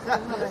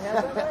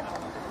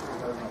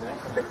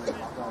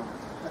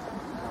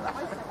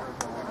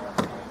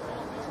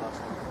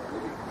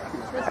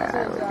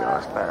we go,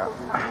 that's better.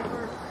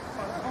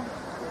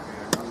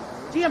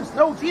 James,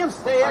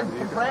 stay in,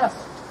 compress.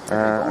 Go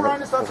around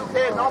this, that's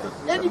okay. No,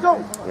 in you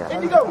go, Yeah.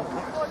 in you go.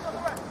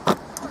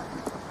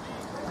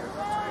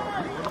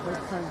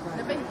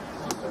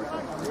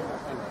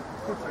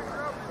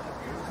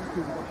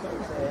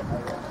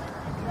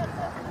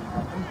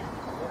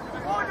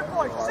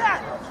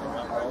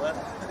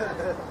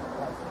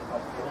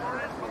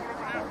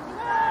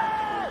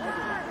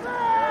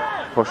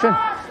 pushing.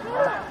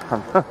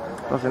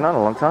 Not seen that in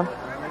a long time.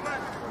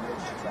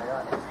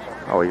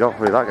 Oh, he got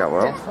through that gap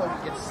well.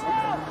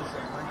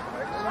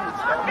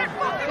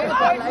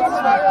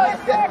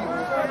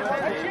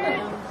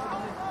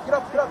 Get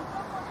up, get up.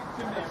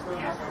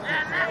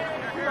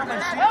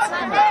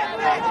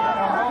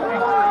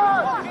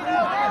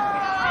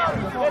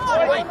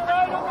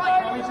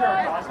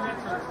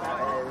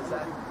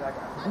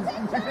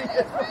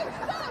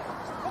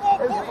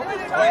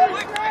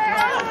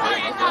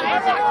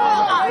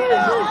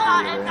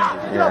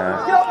 Yeah.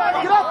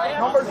 Get up.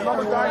 Numbers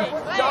down.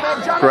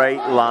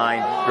 Great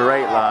line.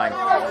 Great line.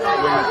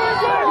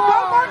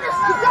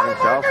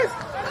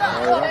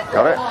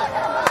 Got it.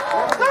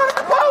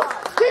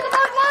 Keep him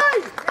out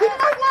wide. Keep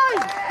him out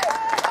wide.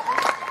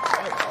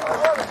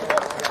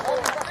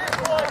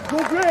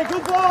 Good play,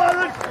 good ball,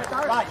 Aaron.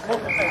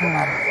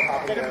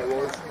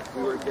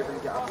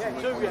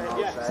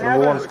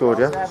 Number 1 scored,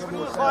 yeah?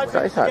 Is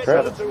that his hat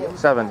trick?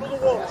 7.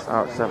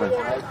 Out 7.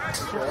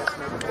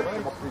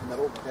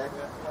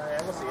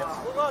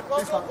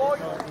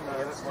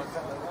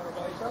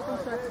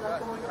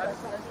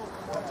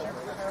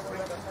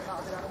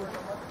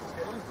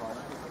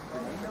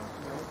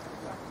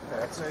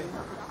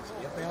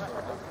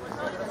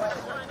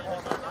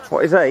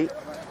 What is 8?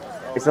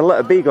 It's a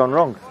letter B gone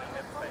wrong.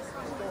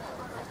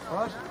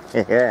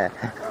 Yeah.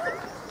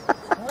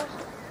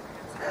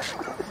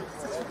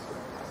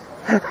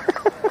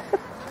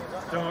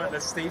 Don't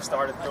let Steve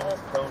started. Don't.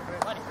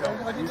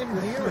 I didn't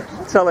even hear it.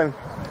 Tell him.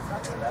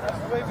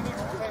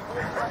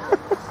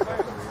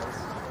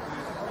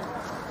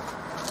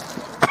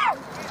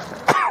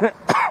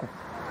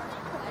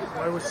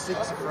 I was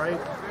 6 afraid.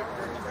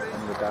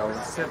 And the down.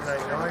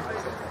 789.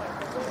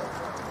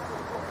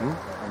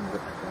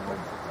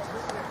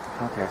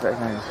 Okay, so it's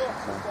nice.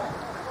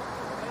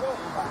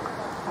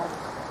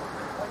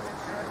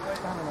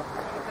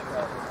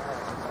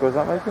 Does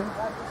that make it?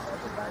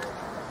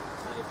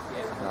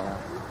 No.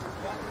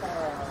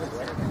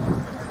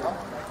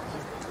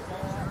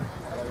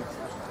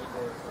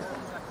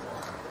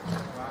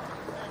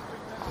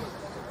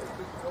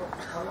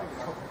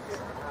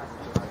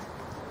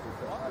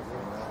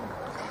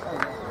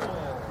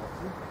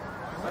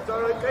 That's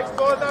all right. Next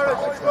ball, Darren.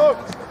 Let's go.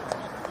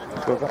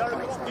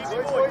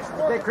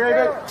 Take Craig.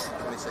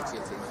 26-18.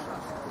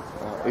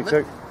 Who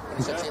took?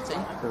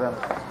 26-18. To them.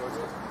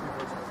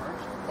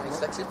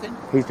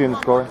 26-18. He's doing the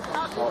scoring.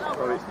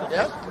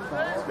 Yeah.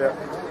 Yeah.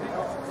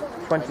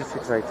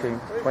 26-18.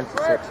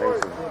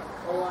 26-18.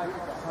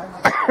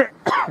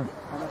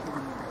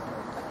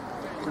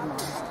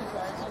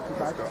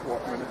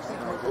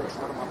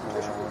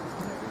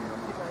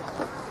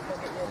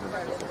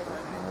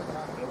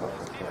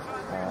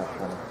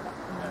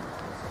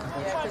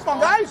 Come on,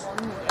 guys.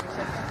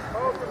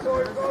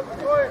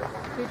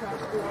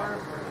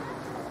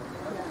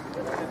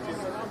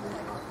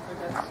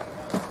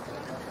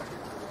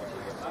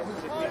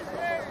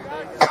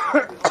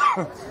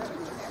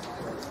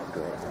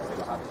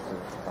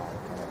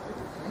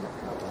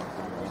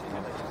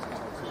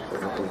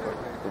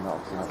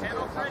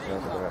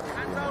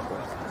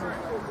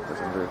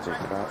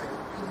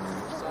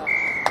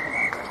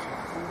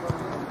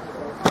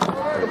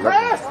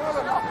 Press!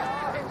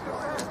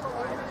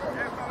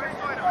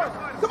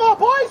 Come on,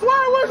 boys!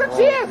 Where's your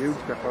team? You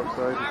step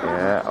outside.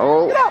 Yeah.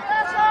 Oh. Get up!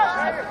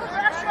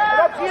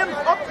 Up, team!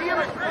 Up, team!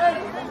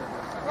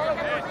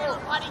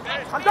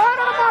 I'm down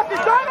on him, Matthew!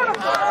 Down on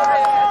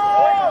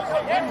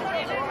him!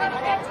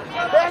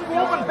 Bend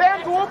open!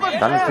 Bend open!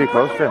 Dan's too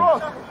close to him.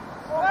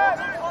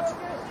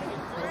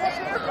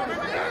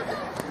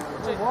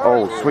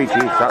 Oh, sweet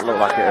Jesus, that looked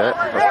like it hurt.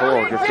 But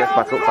Paul just gets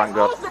back up, thank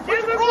God. Give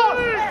it room!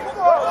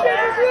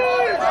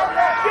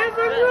 Give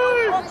it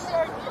room!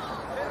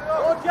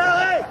 Go,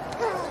 Kelly!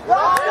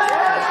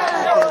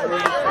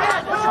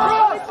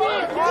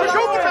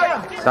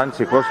 Stand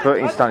too close,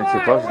 13 standing too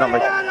close, he's not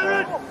making...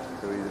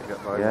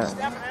 Yeah.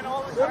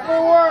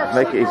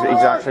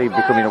 He's actually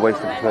becoming a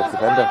waste of the first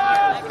defender.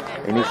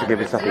 He needs to give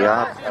himself a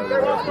yard.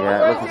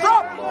 Yeah,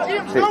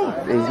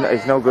 look,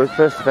 he's no good.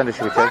 First defender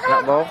should be taking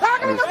that ball,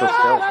 and he's stood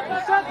still.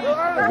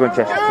 He's going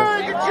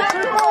Chesterton.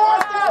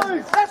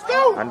 Let's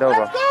go! Hand over.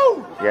 Let's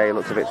go! Yeah, he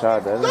looks a bit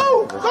tired there.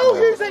 Go! Go,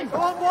 Husey!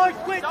 Come on, boys,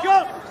 quick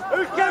jump!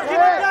 Who's going to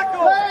give it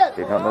tackle?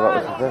 Did not know that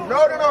was the first. No,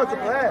 it's a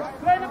play.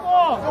 Play the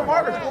ball! Go,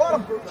 Marcus, squat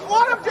him!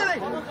 Squat him, Jenny!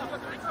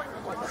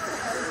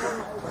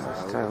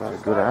 Let's tell you that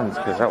good hands,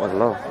 because that was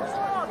low.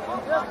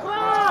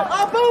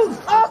 Up, move!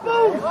 Up,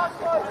 move!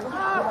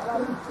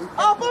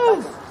 Up,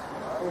 move!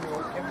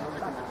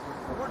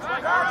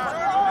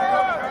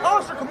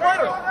 Alistair, come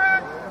later!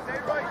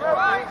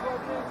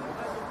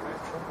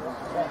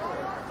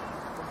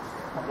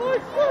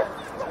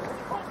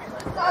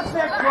 That's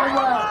it,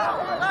 Cromwell!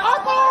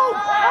 Up, move!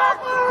 Up,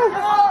 move!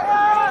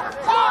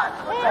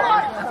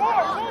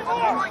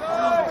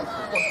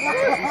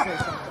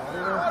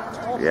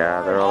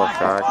 Yeah, they're all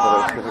offside,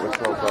 but it was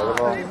slow play the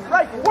ball.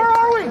 Right, where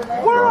are we?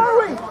 Where are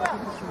we?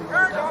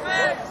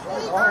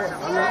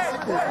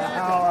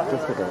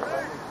 Just a bit.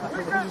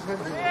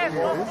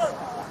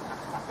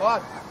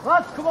 What?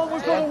 Lads, come on,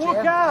 we've got to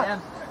work out.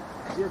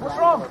 What's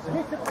wrong?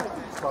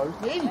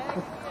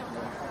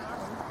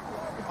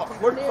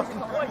 We're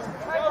fucking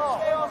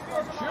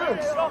sure.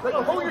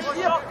 Hold your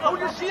shape. Hold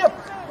your shape.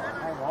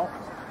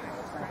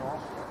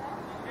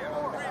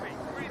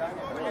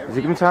 Is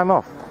he giving time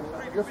off?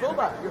 You're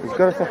fullback. He's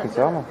got a fucking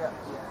time off.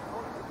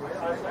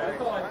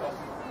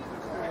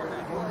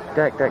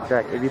 Deck.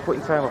 If you're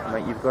putting time off,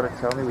 mate, you've got to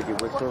tell me with your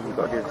whistle. You've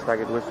got to do the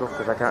staggered whistle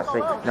because I can't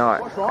see. No,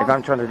 if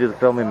I'm trying to do the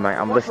filming, mate,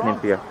 I'm listening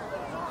for you.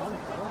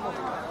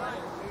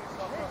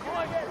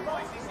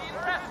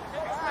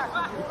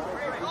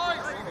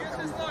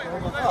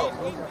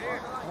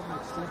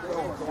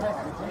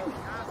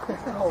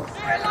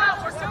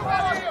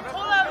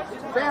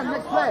 Bam,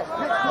 next play.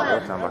 Next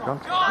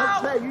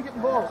play, you get the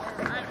ball.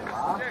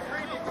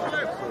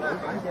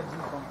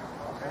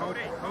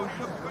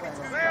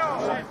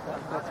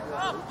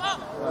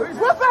 Who's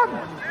with him?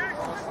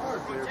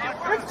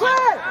 Next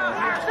play!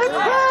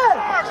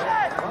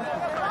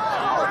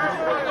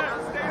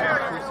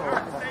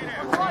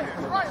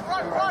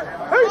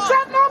 Who's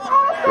setting up?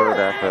 Good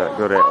effort,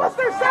 good effort.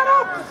 Foster, set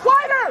up!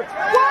 Wider!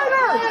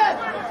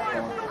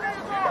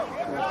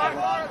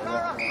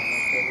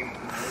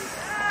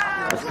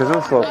 It's because of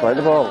the slow play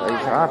the ball.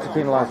 It's hard to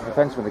penalise the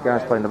defence when the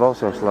guy's playing the ball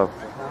so slow.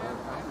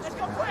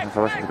 There's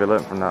a lesson to be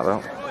learnt from that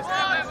though.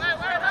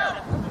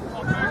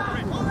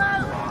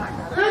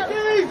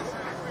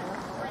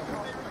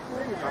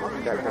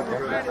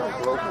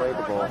 Slow play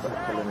the ball but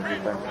killing the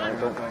defence. I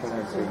don't pull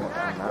in too much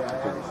on that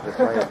because it's the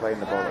player playing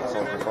the ball that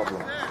solves the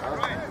problem.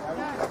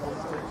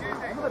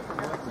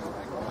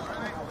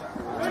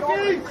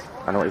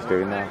 I know what he's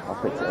doing now. I'll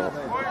pick it up.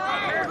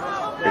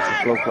 It's a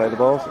slow play the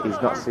balls.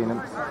 He's not seen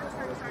them.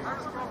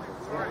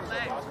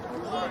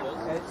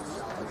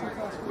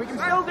 We can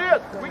still do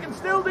it!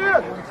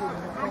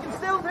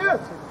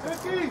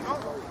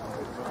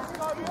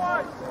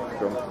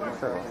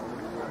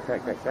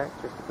 Check.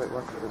 Just a quick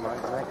one to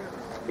remind mate.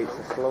 It's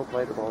a slow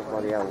play the balls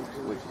by the Elks,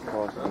 which is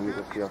causing the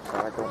Eagles to be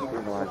offside. I don't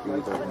penalise the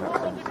Eagles in that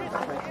sense.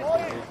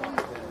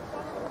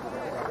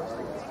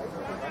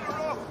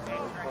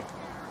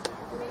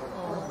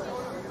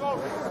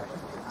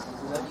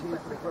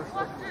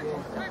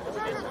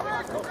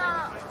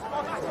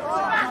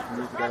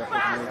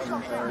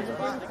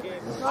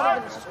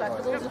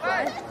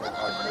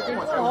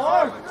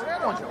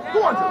 Go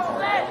on.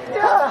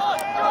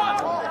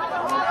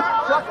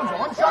 Shotgun's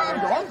on.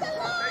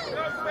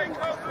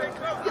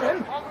 Get in.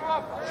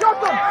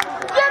 Shotgun.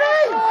 Get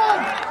in.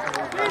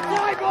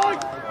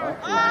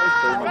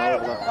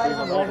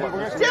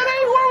 Get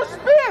in. Where was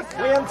space?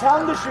 We in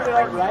town to shoot it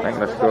out, right? I think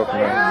let's go from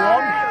there.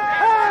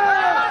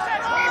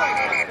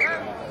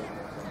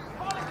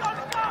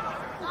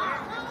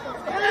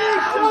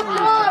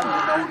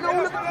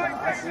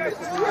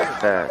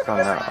 There, it's on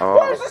that. Oh.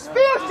 Where's the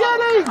space,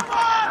 Jenny?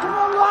 Come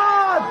on,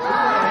 lad!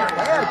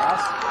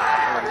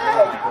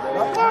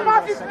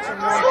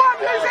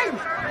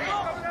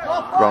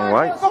 Wrong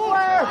way.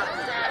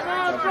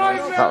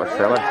 That was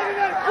silly.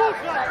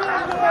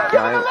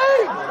 Give him a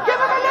lead!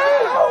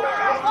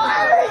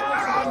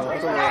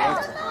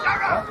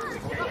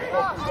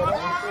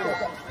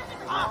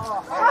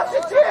 That's a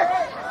kick!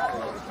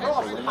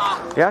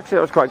 Yeah, actually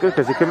that was quite good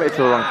because he committed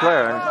to the wrong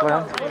player and it's play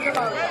on.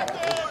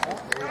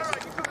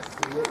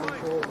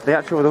 They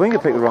actually with the winger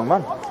picked the wrong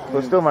man,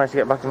 but still managed to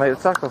get back and make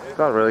the tackle. That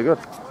was really good.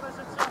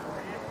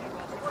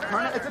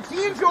 It's a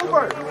team's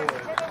over!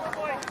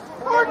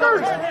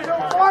 Markers!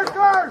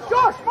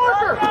 Josh!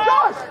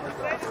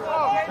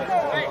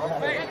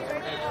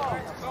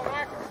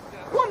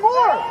 One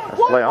more!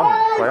 Play on.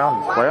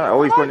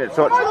 Oh, he's going to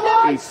touch.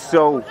 He's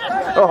so...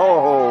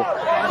 Oh,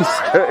 he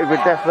skirted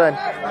with death then.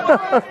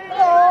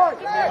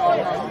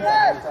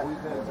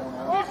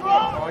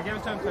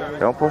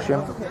 Don't push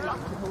him.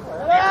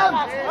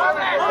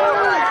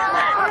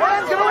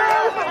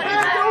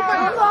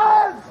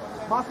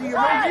 Matthew, you're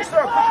right here,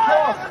 sir. Push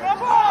across.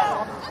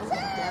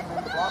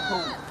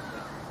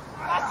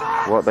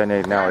 What they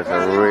need now is a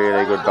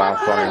really good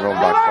bounce on and run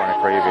back trying to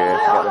preview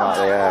to get them out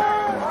of the air.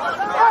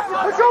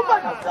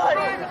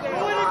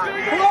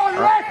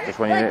 Just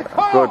when you need a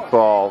good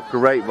ball,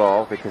 great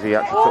ball, because he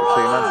actually took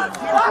two men.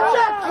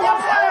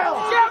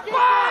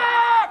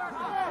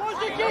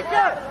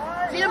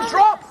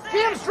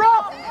 Teams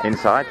drop!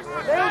 Inside.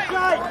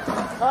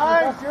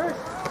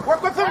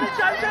 Work with him!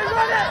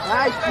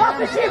 Nice! What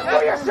the sheep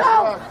for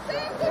yourself!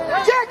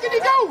 Jack, can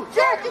you go?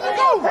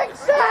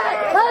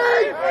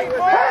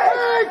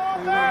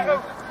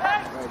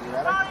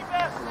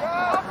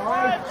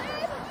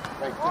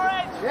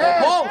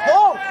 Hey!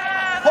 Hold!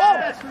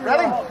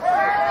 Ready?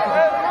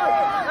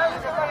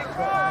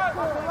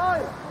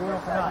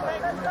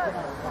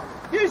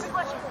 Easy!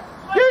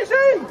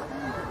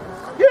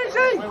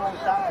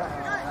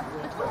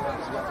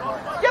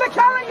 Get a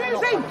carry,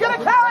 Easy! Get a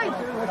carry!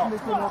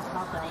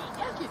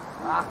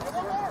 Off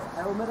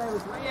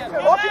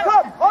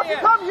you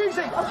come,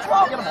 using.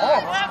 Get him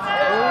off.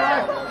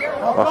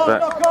 Lost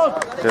it.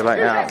 Too late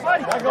now.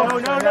 No,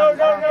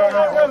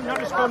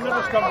 not a scrum.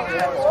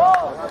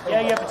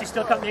 Yeah, but you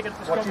still can't make it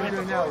for scrum. What you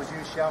do now is you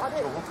shout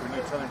to a hooker and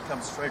you tell him to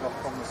come straight up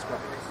from the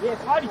scrum. Yeah,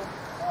 Paddy.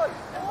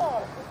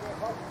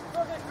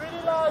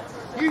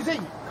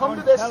 Using, come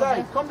to this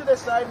side. Come to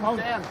this side and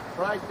Dan.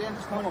 Right, Dan,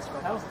 just come on.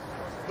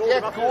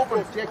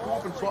 Jake, go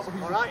open. Swap with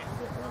you. Alright.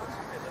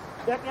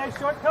 That nice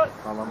shortcut.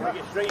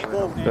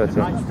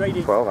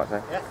 13, 12 I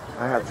think.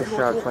 I have just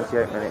shy of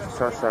 28 minutes.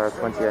 Just shy of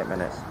 28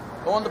 minutes.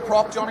 On the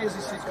prop, Johnny, as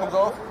he comes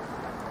off.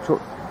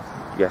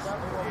 Yes.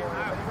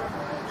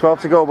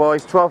 12 to go,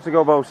 boys. 12 to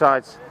go, both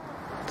sides.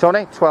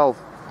 Tony, 12.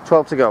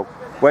 12 to go.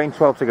 Wayne,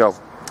 12 to go.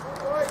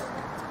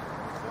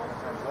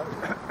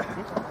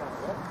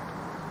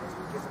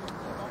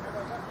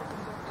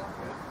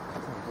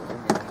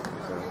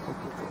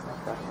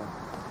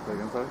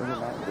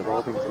 They've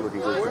all been bloody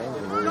good games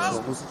and really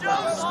trouble.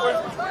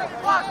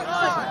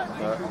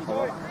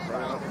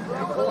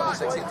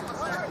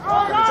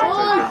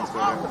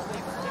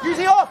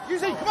 Using off!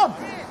 Using, come on!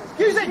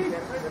 Using!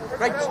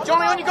 Right,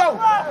 Johnny, on you go!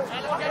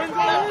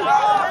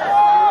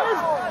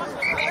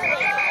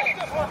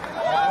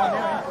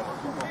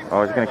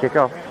 Oh, is he going to kick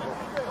off?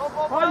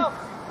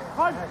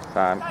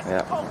 Time,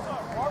 yeah.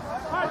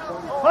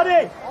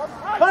 Buddy!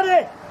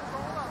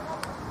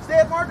 Stay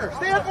at marker!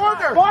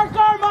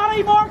 Marker,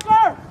 Matty,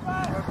 marker!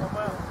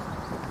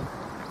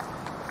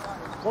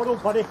 Well done,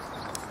 buddy.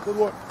 Good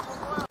work.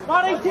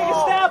 Matty, take a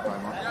step!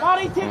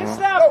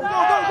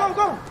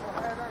 Go!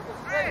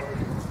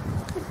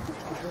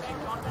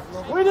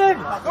 Win in!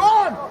 Go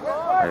on!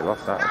 He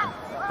lost that.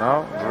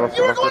 No, he lost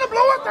You were going to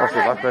blow it there, lost it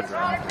last bit.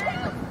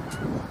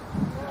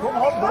 Come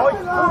on, boy!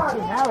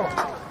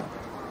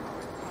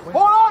 Hold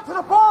on to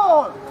the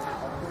ball!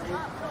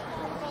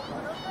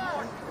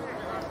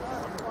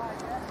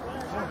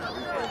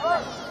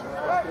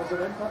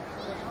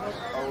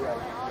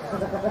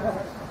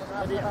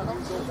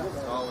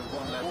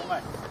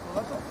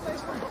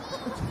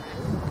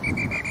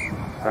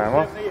 Time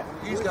off.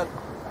 He's got.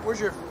 Where's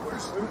Keith?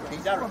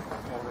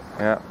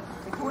 Yeah.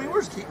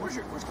 Where's Keith? Where's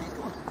Keith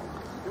going?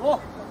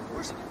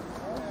 Where's?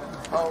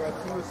 Oh, right.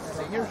 He was the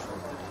seniors.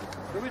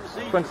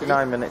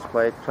 29 minutes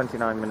played.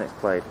 29 minutes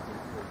played.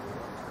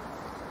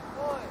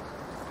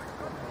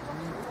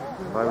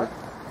 Why would...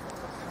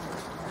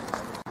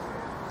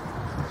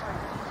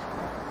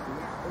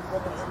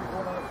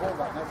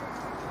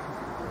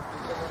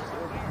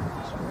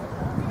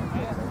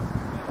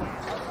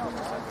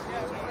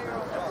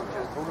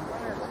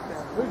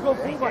 Who's going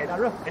to beat that?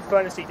 It's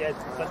Bernstein dead.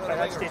 That's by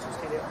that stage was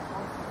still there.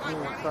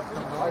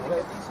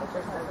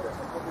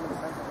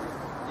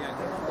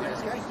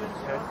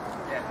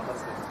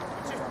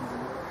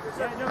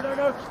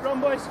 No.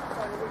 Scrum, boys.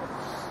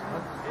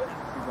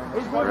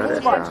 Who's going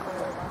fullback?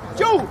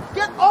 Joe,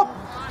 get up!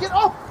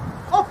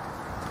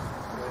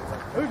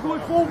 Who's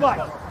going fullback?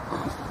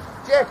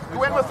 Jake,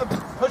 go in with them.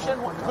 Push in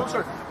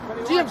closer.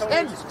 James,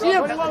 James!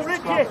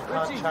 Richie!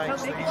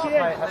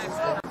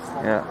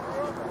 Yeah.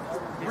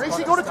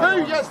 Richie, go to 2.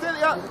 Yeah, stay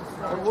there.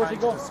 Where's he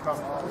going?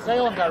 Stay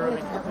on that,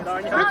 Ruby.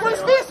 Where's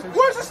the space?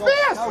 Where's the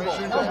space? Oh,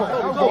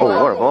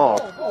 what a ball.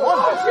 Let's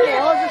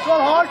go,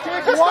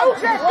 Jake! Go,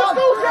 Jake!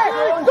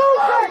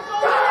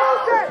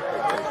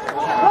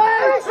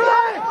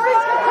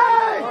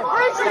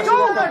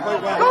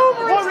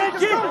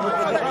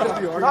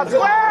 That's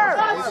where!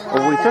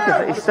 Well,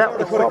 he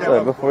stopped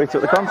there before he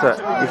took the contact.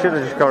 He should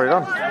have just carried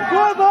on. Go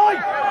on, boy!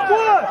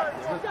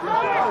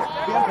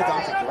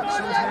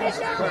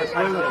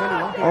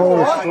 Oh,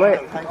 the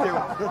slip.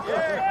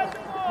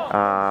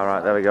 Ah,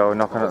 right, there we go.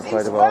 Knocking at the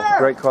play the ball.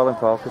 Great calling,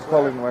 Paul, because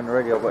Colin went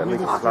radio, but at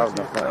least it's loud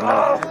enough. Let him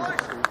know.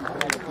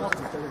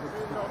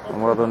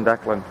 And well done,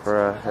 Declan,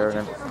 for hearing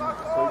him.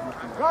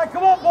 Right,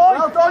 come on, boys!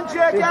 Well done,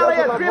 Jake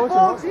Elliott. Great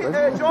ball,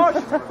 Josh.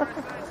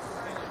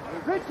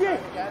 Richie!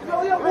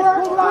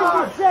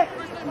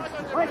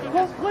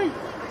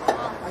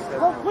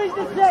 Complete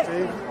the set!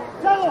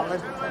 Tell him!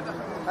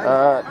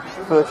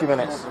 30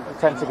 minutes.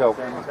 10 to go.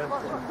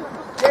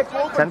 10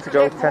 to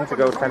go.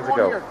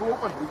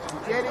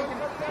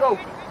 Go.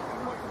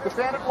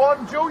 Defend at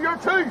 1. Joe, you're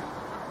 2.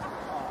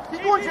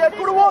 Keep going, Jake.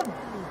 Go to 1.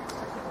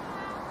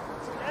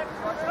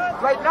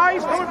 Right, now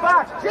he's coming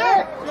back.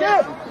 Jake!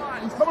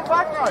 He's coming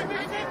back now.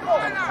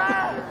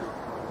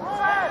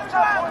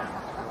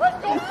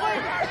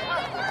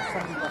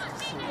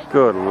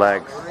 Good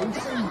legs.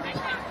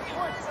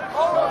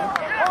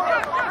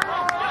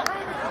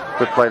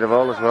 Good play the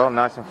ball as well,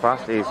 nice and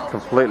fast. He's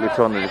completely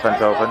torn the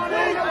defence open.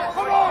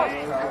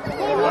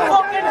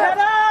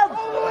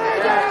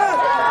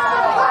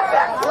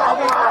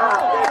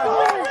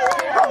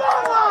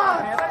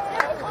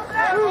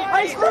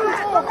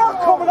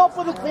 Coming up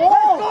with the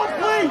ball!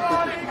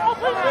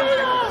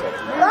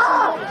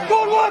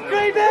 Good work,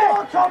 baby!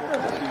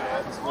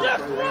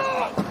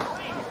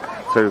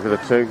 2 for the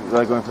 2.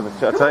 They're going for the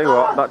 2. I tell you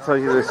what, that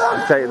tells you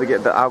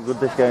how good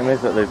this game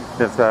is. That they've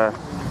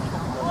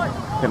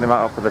getting them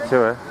out for the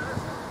 2.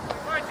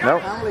 No.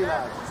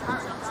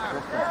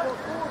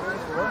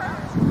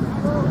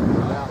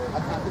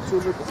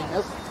 shoulder because he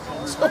missed.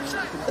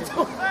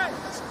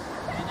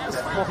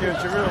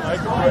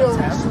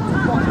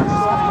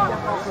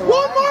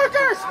 One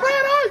marker!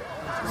 Spread out!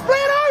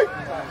 Spread out!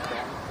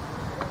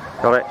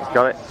 Got it, he's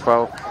got it.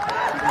 12.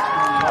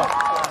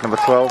 Number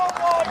 12.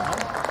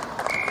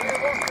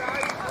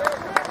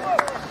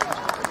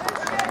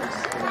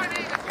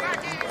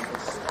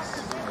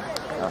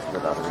 That's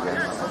good, that was again.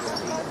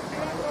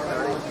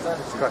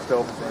 Scratched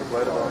off,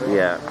 loaded on.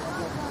 Yeah.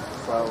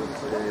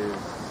 12 is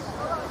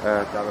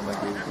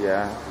Galwegians.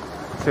 Yeah.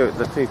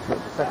 The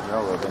second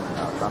row have been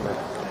outstanding.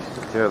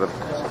 Two of them.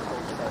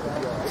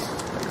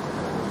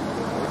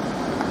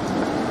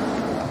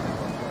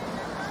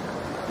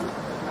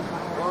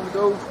 How long to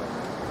go?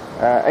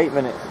 8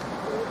 minutes.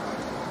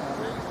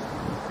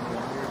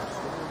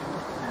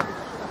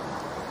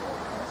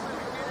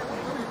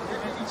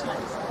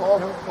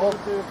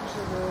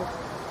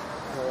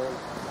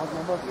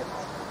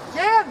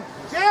 Jen!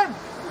 Jen!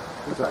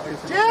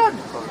 Jen!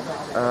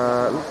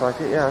 Looks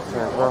like it, yeah.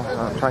 Well,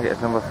 I'll try and get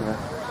his number for me.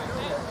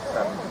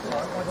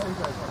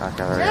 Okay,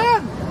 there we go.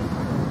 Jen!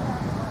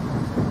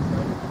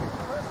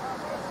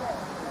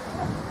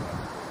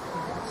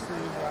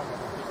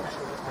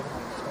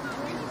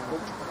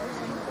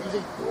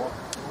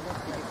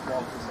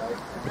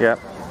 Yep.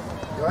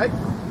 You alright?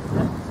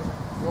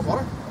 You want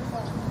water?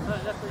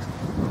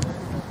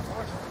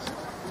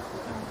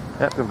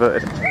 Yep,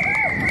 converted.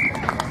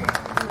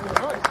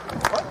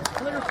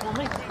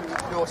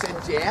 No, I said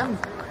Jen.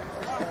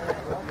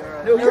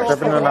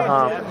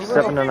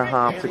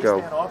 7.5 to go.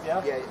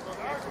 Yeah.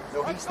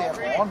 No, he's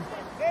staying on.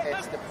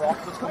 It's the prop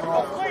that's coming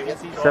off.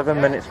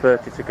 7 minutes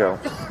 30 to go.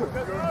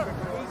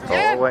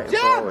 Oh, waiting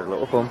forward,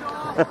 little pump.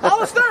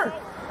 Alistair!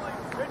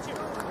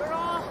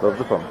 Love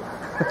the pump.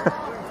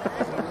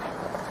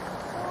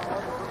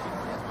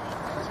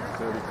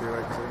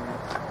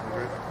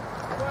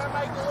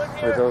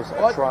 32-18. With those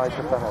tries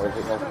for penalties,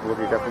 it most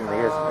bloody definitely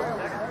is.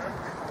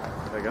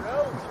 There you go.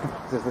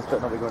 There's this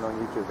bit not going on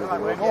YouTube.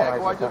 There's Yeah,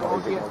 tries for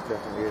penalties, it most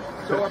definitely is.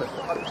 So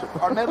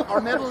our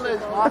middle is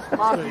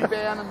Matthew,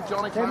 Ben and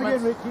Johnny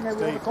Clements.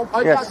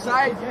 Out Yes. that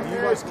side. You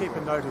guys keep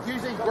a note of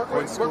Usually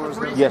point scorers.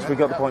 Yes, we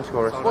got the point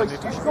scorers. Don't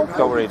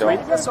worry, Bring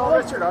don't.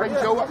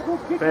 Joe up.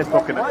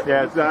 Facebooking it.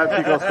 Yeah,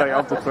 actually got to stay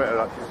up to Twitter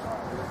actually.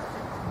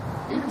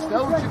 Even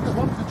still, shoot the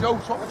one to Joe.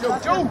 Swap with Joe.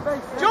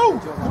 Joe!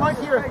 Come out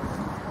here.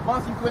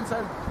 Matthew, go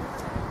inside.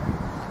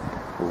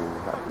 Ooh,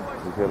 that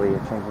was really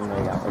changing the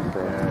outlook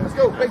there. Let's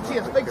go. Big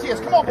chase.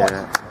 Come on, boys.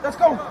 Yeah. Let's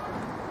go.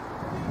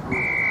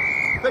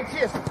 Big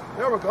chase.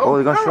 There we go. Oh,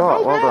 they've gone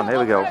short. Well done. Here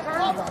we go.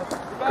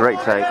 Great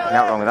take.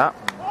 Not wrong with that.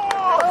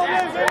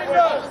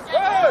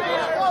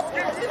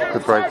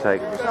 Good break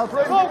take.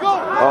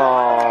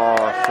 Oh,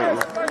 sweet.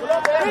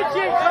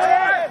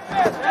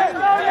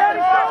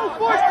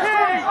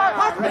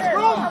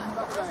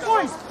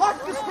 Pack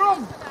the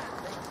scrum!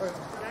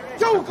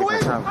 Joe, go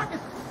in!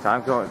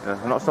 Time going.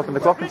 I'm not stopping the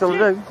clock until they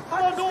do.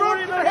 Pack the scrum!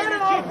 Get your head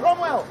in on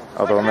Cromwell!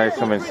 Although I made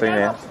something seen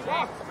here.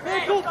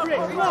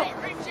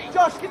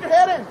 Josh, get your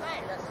head in!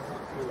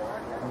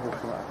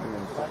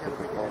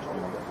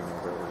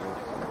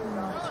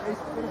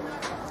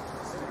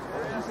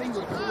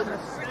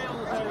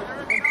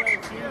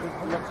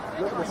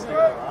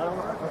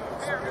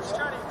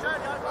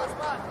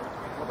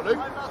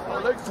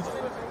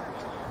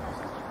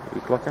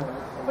 You clocking?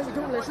 But you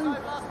don't listen.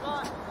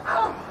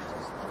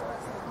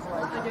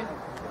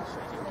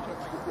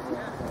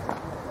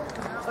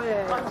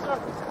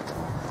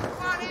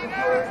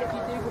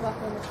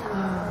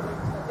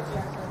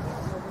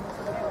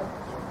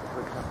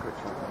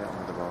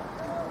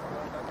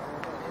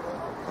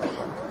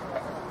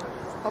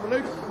 Have a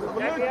look.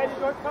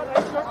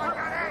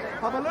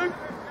 Have a look.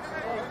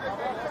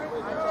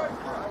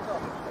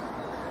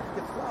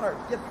 Get flatter.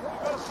 Get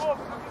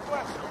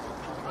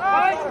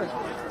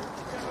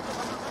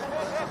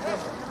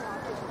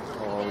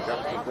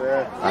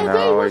I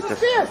know, he's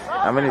just.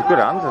 I mean, he's good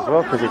hands as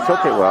well because he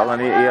took it well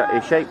and he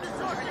shaped,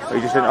 but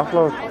he just didn't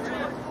offload.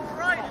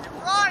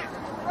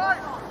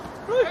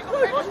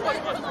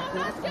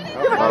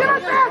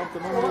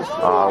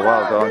 Oh,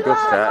 well done, good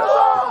step.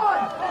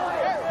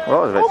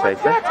 Well, that was a bit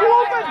tasty.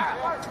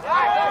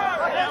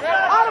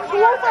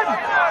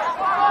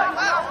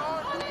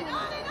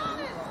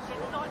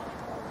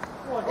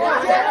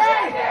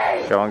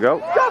 Go on,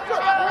 go.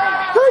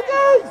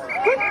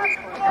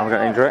 I'm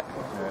going to injure it.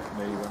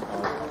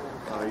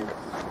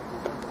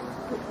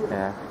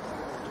 Yeah.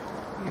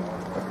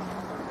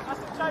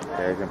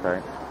 Yeah, he's in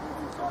pain.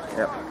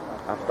 Yep.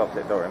 I've stopped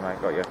it, don't worry, mate.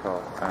 Got your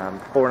call.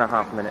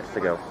 4.5 minutes to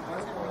go.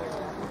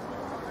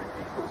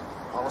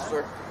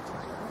 Alistair.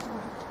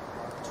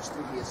 Just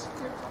through his.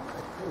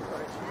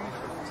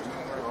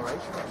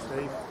 Alright.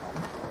 Steve.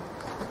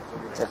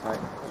 Yes, mate.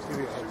 Just give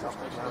you a heads up.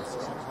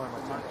 Sometime I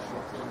take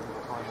shot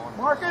time on.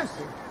 Marcus!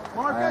 I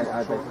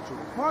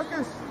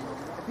Marcus!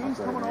 He's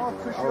coming off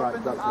push up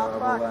into the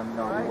halfback.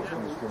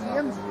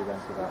 Ian's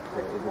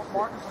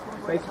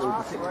basically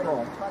the sixth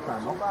form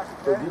time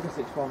off. So if you can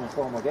sixth form and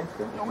form against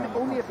them,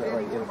 only if they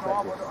It's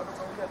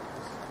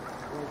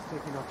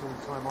taking up all the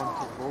time on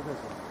to the ball goes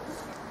on.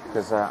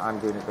 because I'm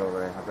doing it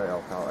over here. I've got it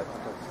all out.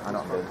 I'm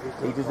not doing it.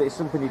 He does it. It's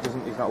something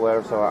he's not aware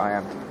of, so I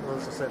am. Well,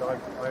 as I said,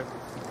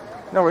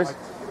 No worries.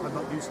 I'm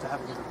not used to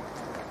having it.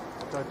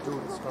 Don't do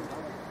it stuff.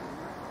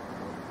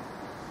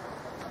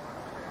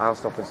 I'll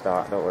stop and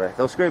start, don't worry.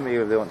 They'll scream at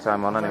you if they want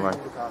time on anyway.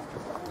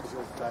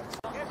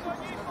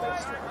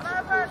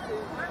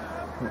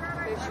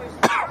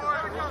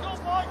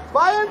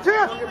 Buy into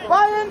it!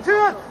 Buy into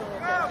it!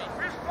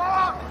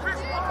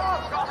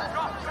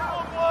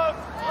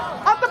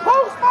 At the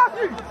post,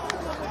 Matthew!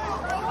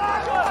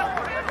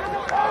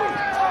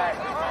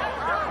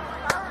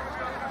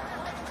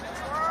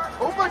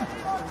 Open!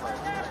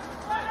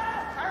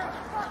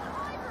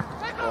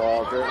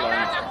 Oh, great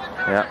line.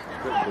 Yeah.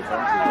 Good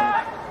defense.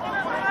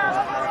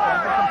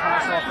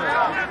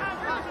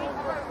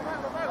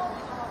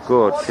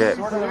 Good shit.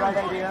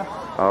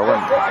 Oh,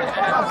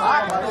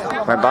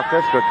 went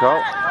backwards. Good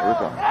call. Good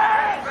one.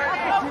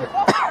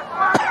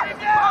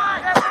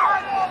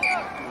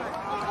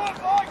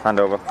 Hand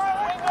over.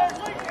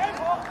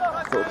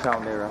 Little town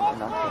near him.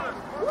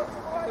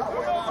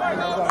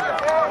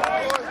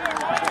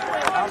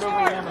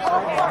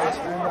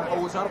 Oh,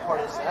 was that a part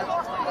of the set?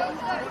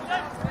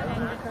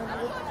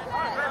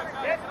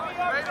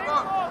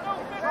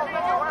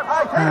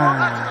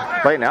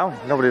 Late now.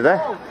 Nobody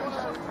there.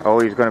 Oh,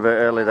 he's going a bit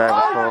early there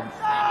before.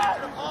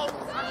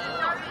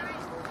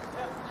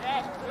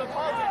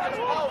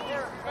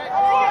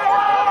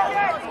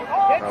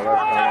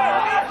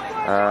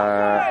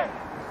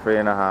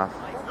 3.5.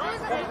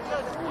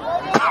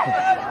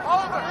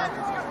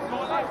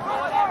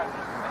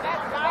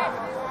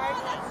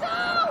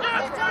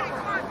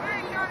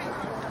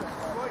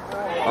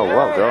 Oh,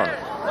 well done.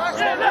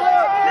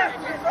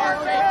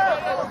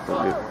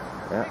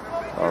 Yeah,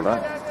 well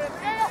done.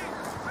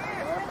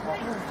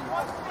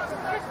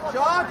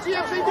 Shot,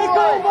 James, big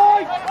goal,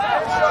 boy!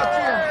 Shot,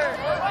 James.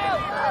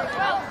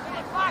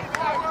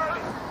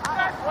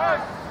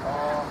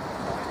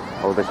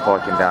 Oh, this boy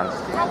can dance.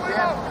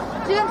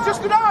 James,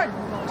 just go down!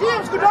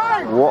 James, go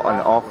down! What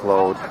an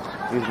offload.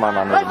 He's my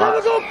man of the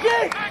match.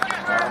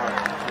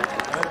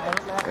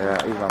 Yeah,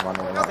 he's my man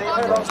of the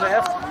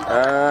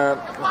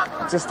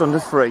match. Just under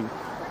 3.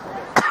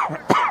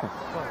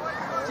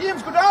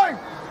 James, go down!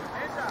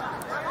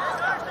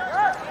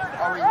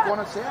 Are we going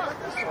to say it like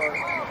this, or?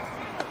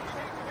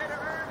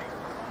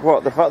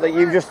 What, the fact that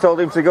you just told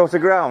him to go to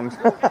ground?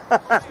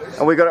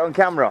 And we got it on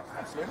camera?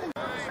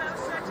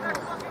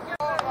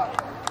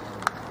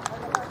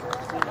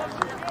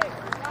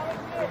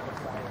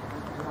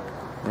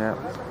 Yeah.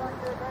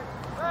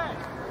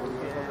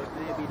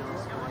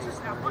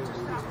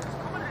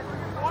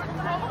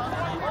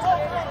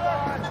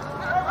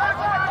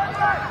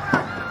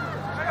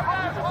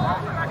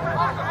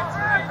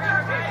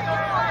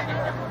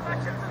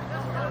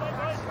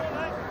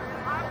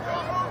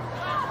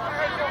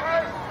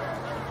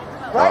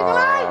 Right,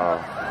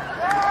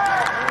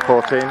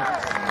 14. Come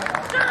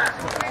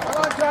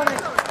on, Johnny.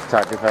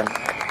 Tight defense.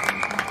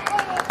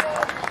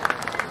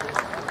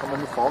 How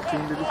many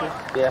 14 did you say?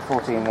 Yeah,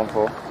 14,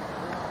 1-4.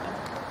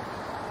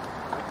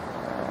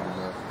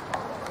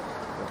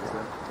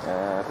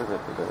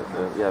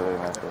 Yeah, very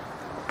nice.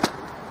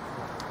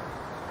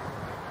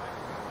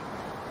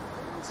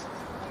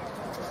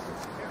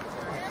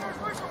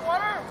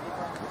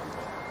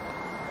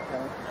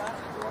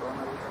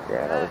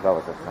 Yeah, that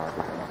was a smart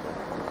defense.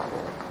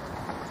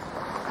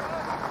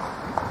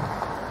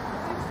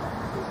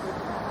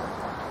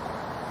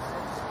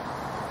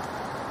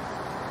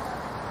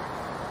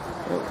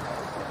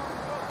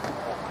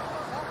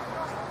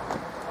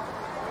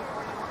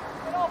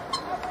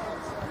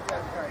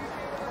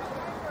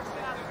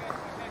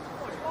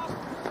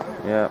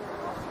 Yeah.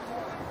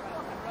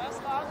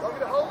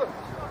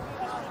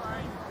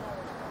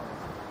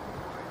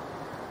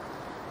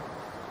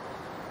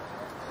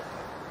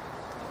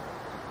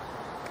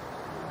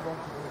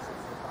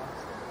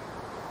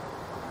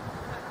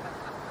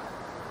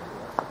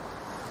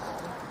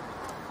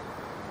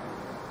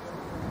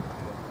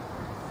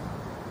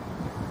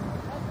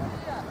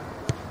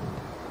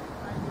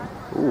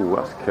 Ooh,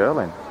 that's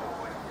curling.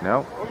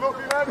 No.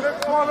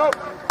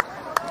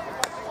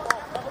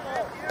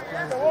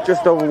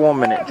 Just over 1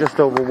 minute. Just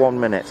over 1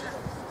 minute.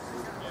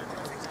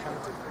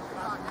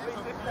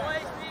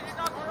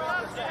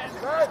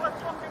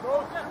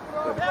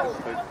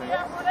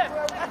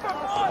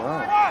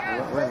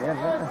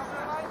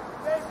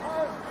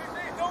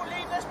 Don't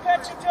leave this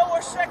pitch until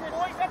we're sick,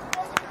 boys. That's go.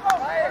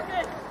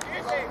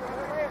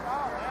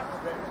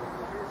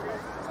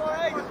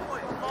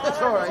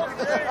 It's alright.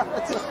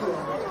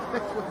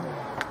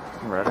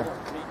 I'm ready.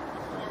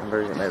 I'm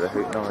ready to make the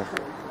hoot noise.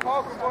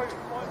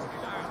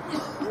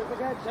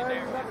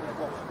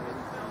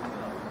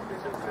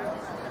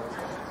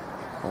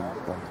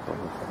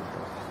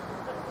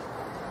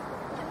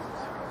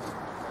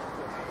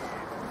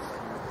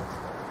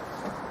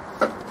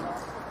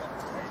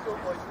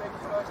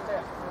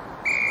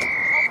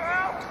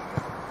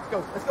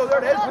 Let's go,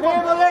 there it is. Come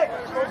on, Billy.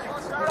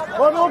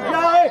 One more,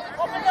 Kelly.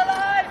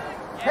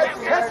 Sit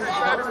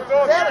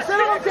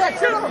him on, Jack,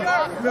 sit him on.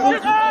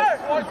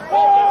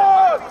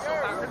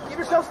 Give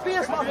yourself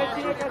space, man.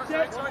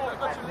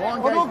 Oh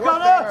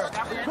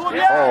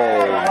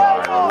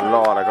my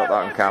lord, I got that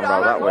on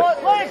camera. That was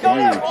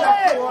huge.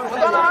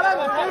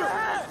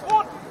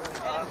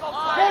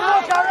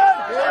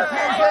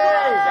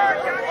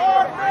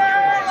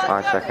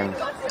 5 seconds.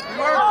 Come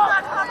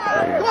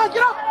on,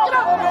 get up, get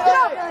up, get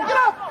up.